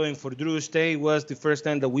Dojo and for Drew Estate. It was the first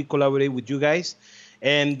time that we collaborated with you guys,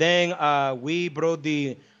 and then we brought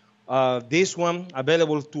this one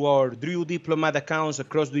available to our Drew Diplomat accounts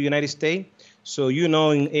across the United States. So,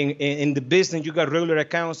 in the business, you got regular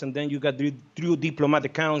accounts, and then you got Drew Diplomat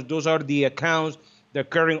accounts. Those are the accounts that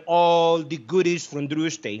carry all the goodies from Drew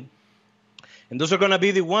Estate. And those are going to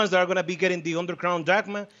be the ones that are going to be getting the Underground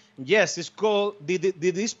Dogma. Yes, it's called, the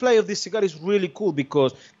display of this cigar is really cool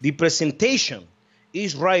because the presentation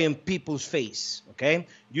is right in people's face, okay?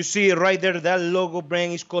 You see it right there, that logo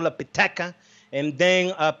brand is called a petaca. And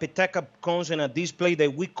then a petaca comes in a display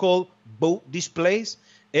that we call boat displays.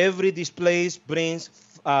 Every display brings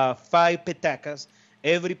 5 petacas.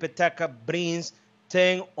 Every petaca brings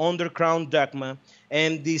 10 Underground Dogma.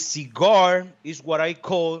 And the cigar is what I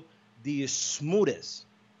call the smoothest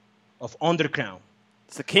of Underground.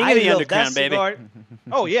 It's the king of the love underground, that baby. cigar.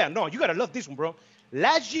 Oh, yeah. No, you got to love this one, bro.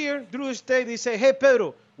 Last year, Drew Estate, they say, hey,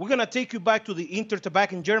 Pedro, we're going to take you back to the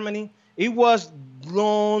Intertabac in Germany. It was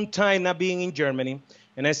long time not being in Germany.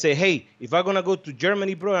 And I say, hey, if I'm going to go to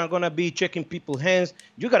Germany, bro, I'm going to be checking people's hands.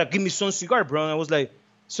 You got to give me some cigar, bro. And I was like,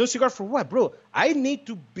 some cigar for what, bro? I need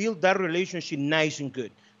to build that relationship nice and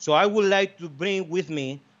good. So I would like to bring with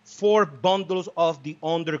me 4 bundles of the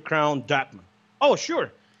Underground Dogma. Oh,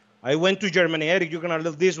 sure. I went to Germany. Eric, you're going to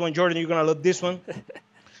love this one. Jordan, you're going to love this one.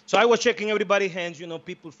 So I was checking everybody's hands,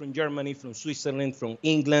 people from Germany, from Switzerland, from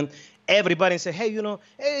England, everybody, and say, hey,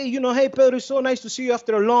 hey, Pedro, it's so nice to see you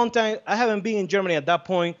after a long time. I haven't been in Germany at that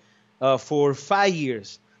point for 5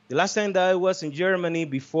 years. The last time that I was in Germany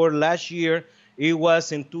before last year, it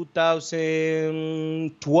was in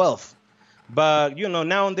 2012. But,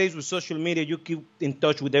 nowadays with social media, you keep in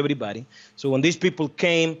touch with everybody. So when these people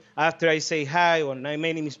came, after I say hi, or my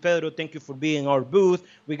name is Pedro, thank you for being in our booth.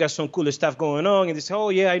 We got some cool stuff going on. And they say, oh,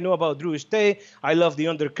 yeah, I know about Drew Estate. I love the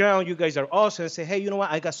Underground. You guys are awesome. I say, hey, you know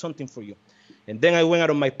what? I got something for you. And then I went out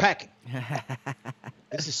of my packet.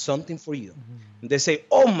 This is something for you. And they say,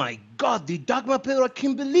 oh, my God, the Dogma, Pedro, I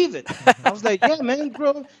can't believe it. I was like, yeah, man,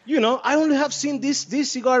 bro. I only have seen this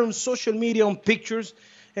cigar on social media, on pictures.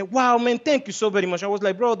 And wow, man, thank you so very much. I was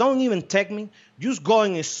like, bro, don't even tag me. Just go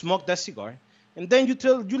and smoke that cigar. And then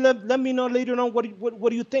let me know later on what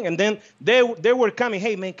do you think. And then they were coming,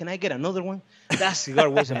 hey, man, can I get another one? That cigar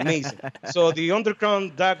was amazing. So the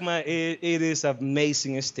Underground Dogma, it is an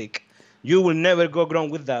amazing stick. You will never go wrong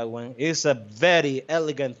with that one. It's a very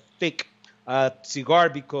elegant, thick cigar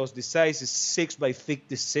because the size is 6 by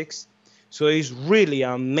 56. So it's really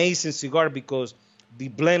an amazing cigar because the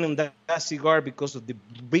blend on that cigar, because of the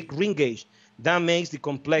big ring gauge, that makes the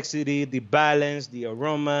complexity, the balance, the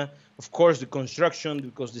aroma, of course, the construction,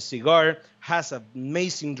 because the cigar has an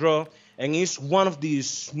amazing draw, and it's one of the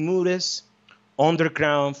smoothest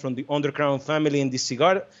Underground from the Underground family. And the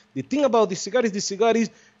cigar, the thing about the cigar is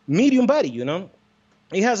medium body,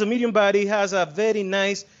 It has a medium body, it has a very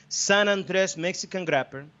nice San Andres Mexican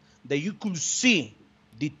wrapper that you could see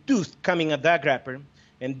the tooth coming at that wrapper.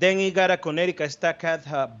 And then he got a Connecticut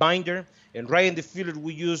Stackhead binder. And right in the filler,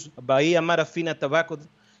 we use Bahia Marafina tobacco.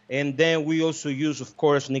 And then we also use, of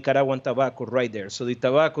course, Nicaraguan tobacco right there. So the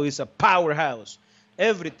tobacco is a powerhouse.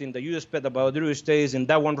 Everything that you expect about Drew Estate is in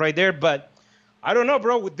that one right there. But I don't know,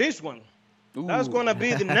 bro, with this one. Ooh. That's going to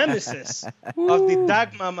be the nemesis of the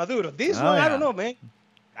Dogma Maduro. This one, yeah. I don't know, man.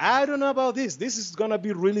 I don't know about this. This is going to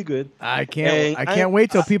be really good. I can't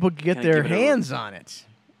wait till people get their hands on it.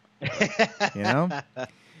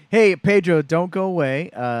 Hey, Pedro, don't go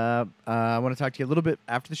away. I want to talk to you a little bit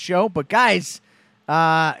after the show. But, guys,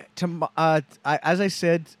 as I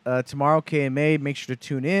said, tomorrow, KMA, make sure to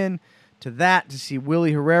tune in to that to see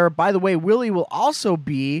Willie Herrera. By the way, Willie will also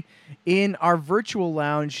be in our virtual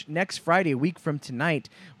lounge next Friday, a week from tonight.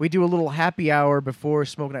 We do a little happy hour before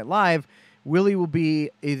Smoke Night Live. Willie will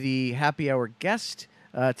be the happy hour guest.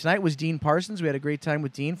 Tonight was Dean Parsons. We had a great time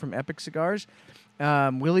with Dean from Epic Cigars.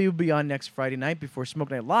 Willie will be on next Friday night before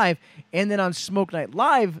Smoke Night Live. And then on Smoke Night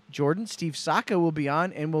Live, Jordan, Steve Saka will be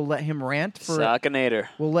on, and we'll let him rant for... Sakanator.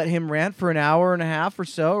 We'll let him rant for an hour and a half or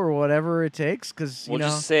so, or whatever it takes, because, We'll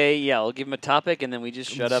just say, we'll give him a topic, and then we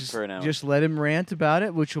just shut up for an hour. Just let him rant about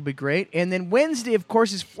it, which will be great. And then Wednesday, of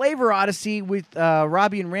course, is Flavor Odyssey with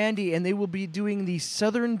Robbie and Randy, and they will be doing the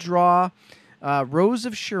Southern Draw... Rose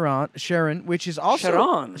of Sharon, which is also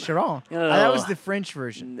Sharon. That was the French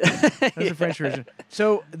version.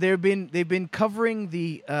 So they've been covering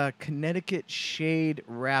the Connecticut Shade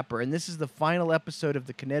wrapper, and this is the final episode of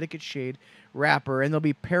the Connecticut Shade wrapper, and they'll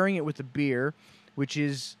be pairing it with a beer, which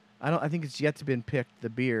is I think it's yet to been picked.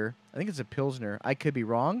 The beer, I think it's a Pilsner. I could be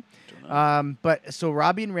wrong. But so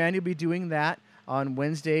Robbie and Randy will be doing that on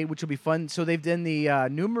Wednesday, which will be fun. So they've done the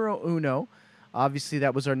Numero Uno. Obviously,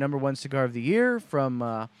 that was our number one cigar of the year from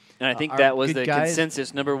and I think that was the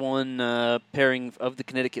consensus number one pairing of the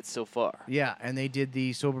Connecticut so far. Yeah, and they did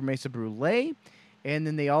the Sober Mesa Brulee, and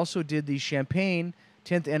then they also did the Champagne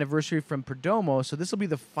 10th anniversary from Perdomo. So this will be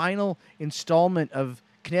the final installment of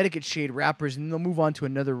Connecticut Shade wrappers, and they'll move on to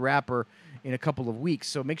another wrapper in a couple of weeks.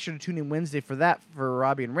 So make sure to tune in Wednesday for that for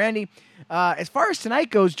Robbie and Randy. As far as tonight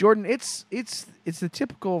goes, Jordan, it's the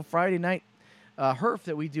typical Friday night herf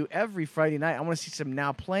that we do every Friday night. I want to see some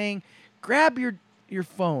Now Playing. Grab your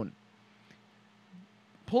phone.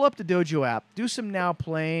 Pull up the Dojo app. Do some Now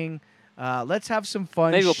Playing. Let's have some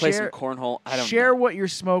fun. Maybe we'll play some cornhole. I don't Share know. what you're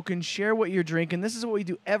smoking. Share what you're drinking. This is what we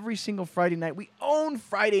do every single Friday night. We own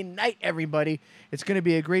Friday night, everybody. It's going to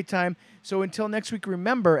be a great time. So until next week,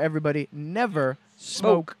 remember, everybody, never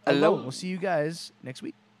smoke alone. We'll see you guys next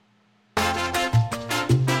week.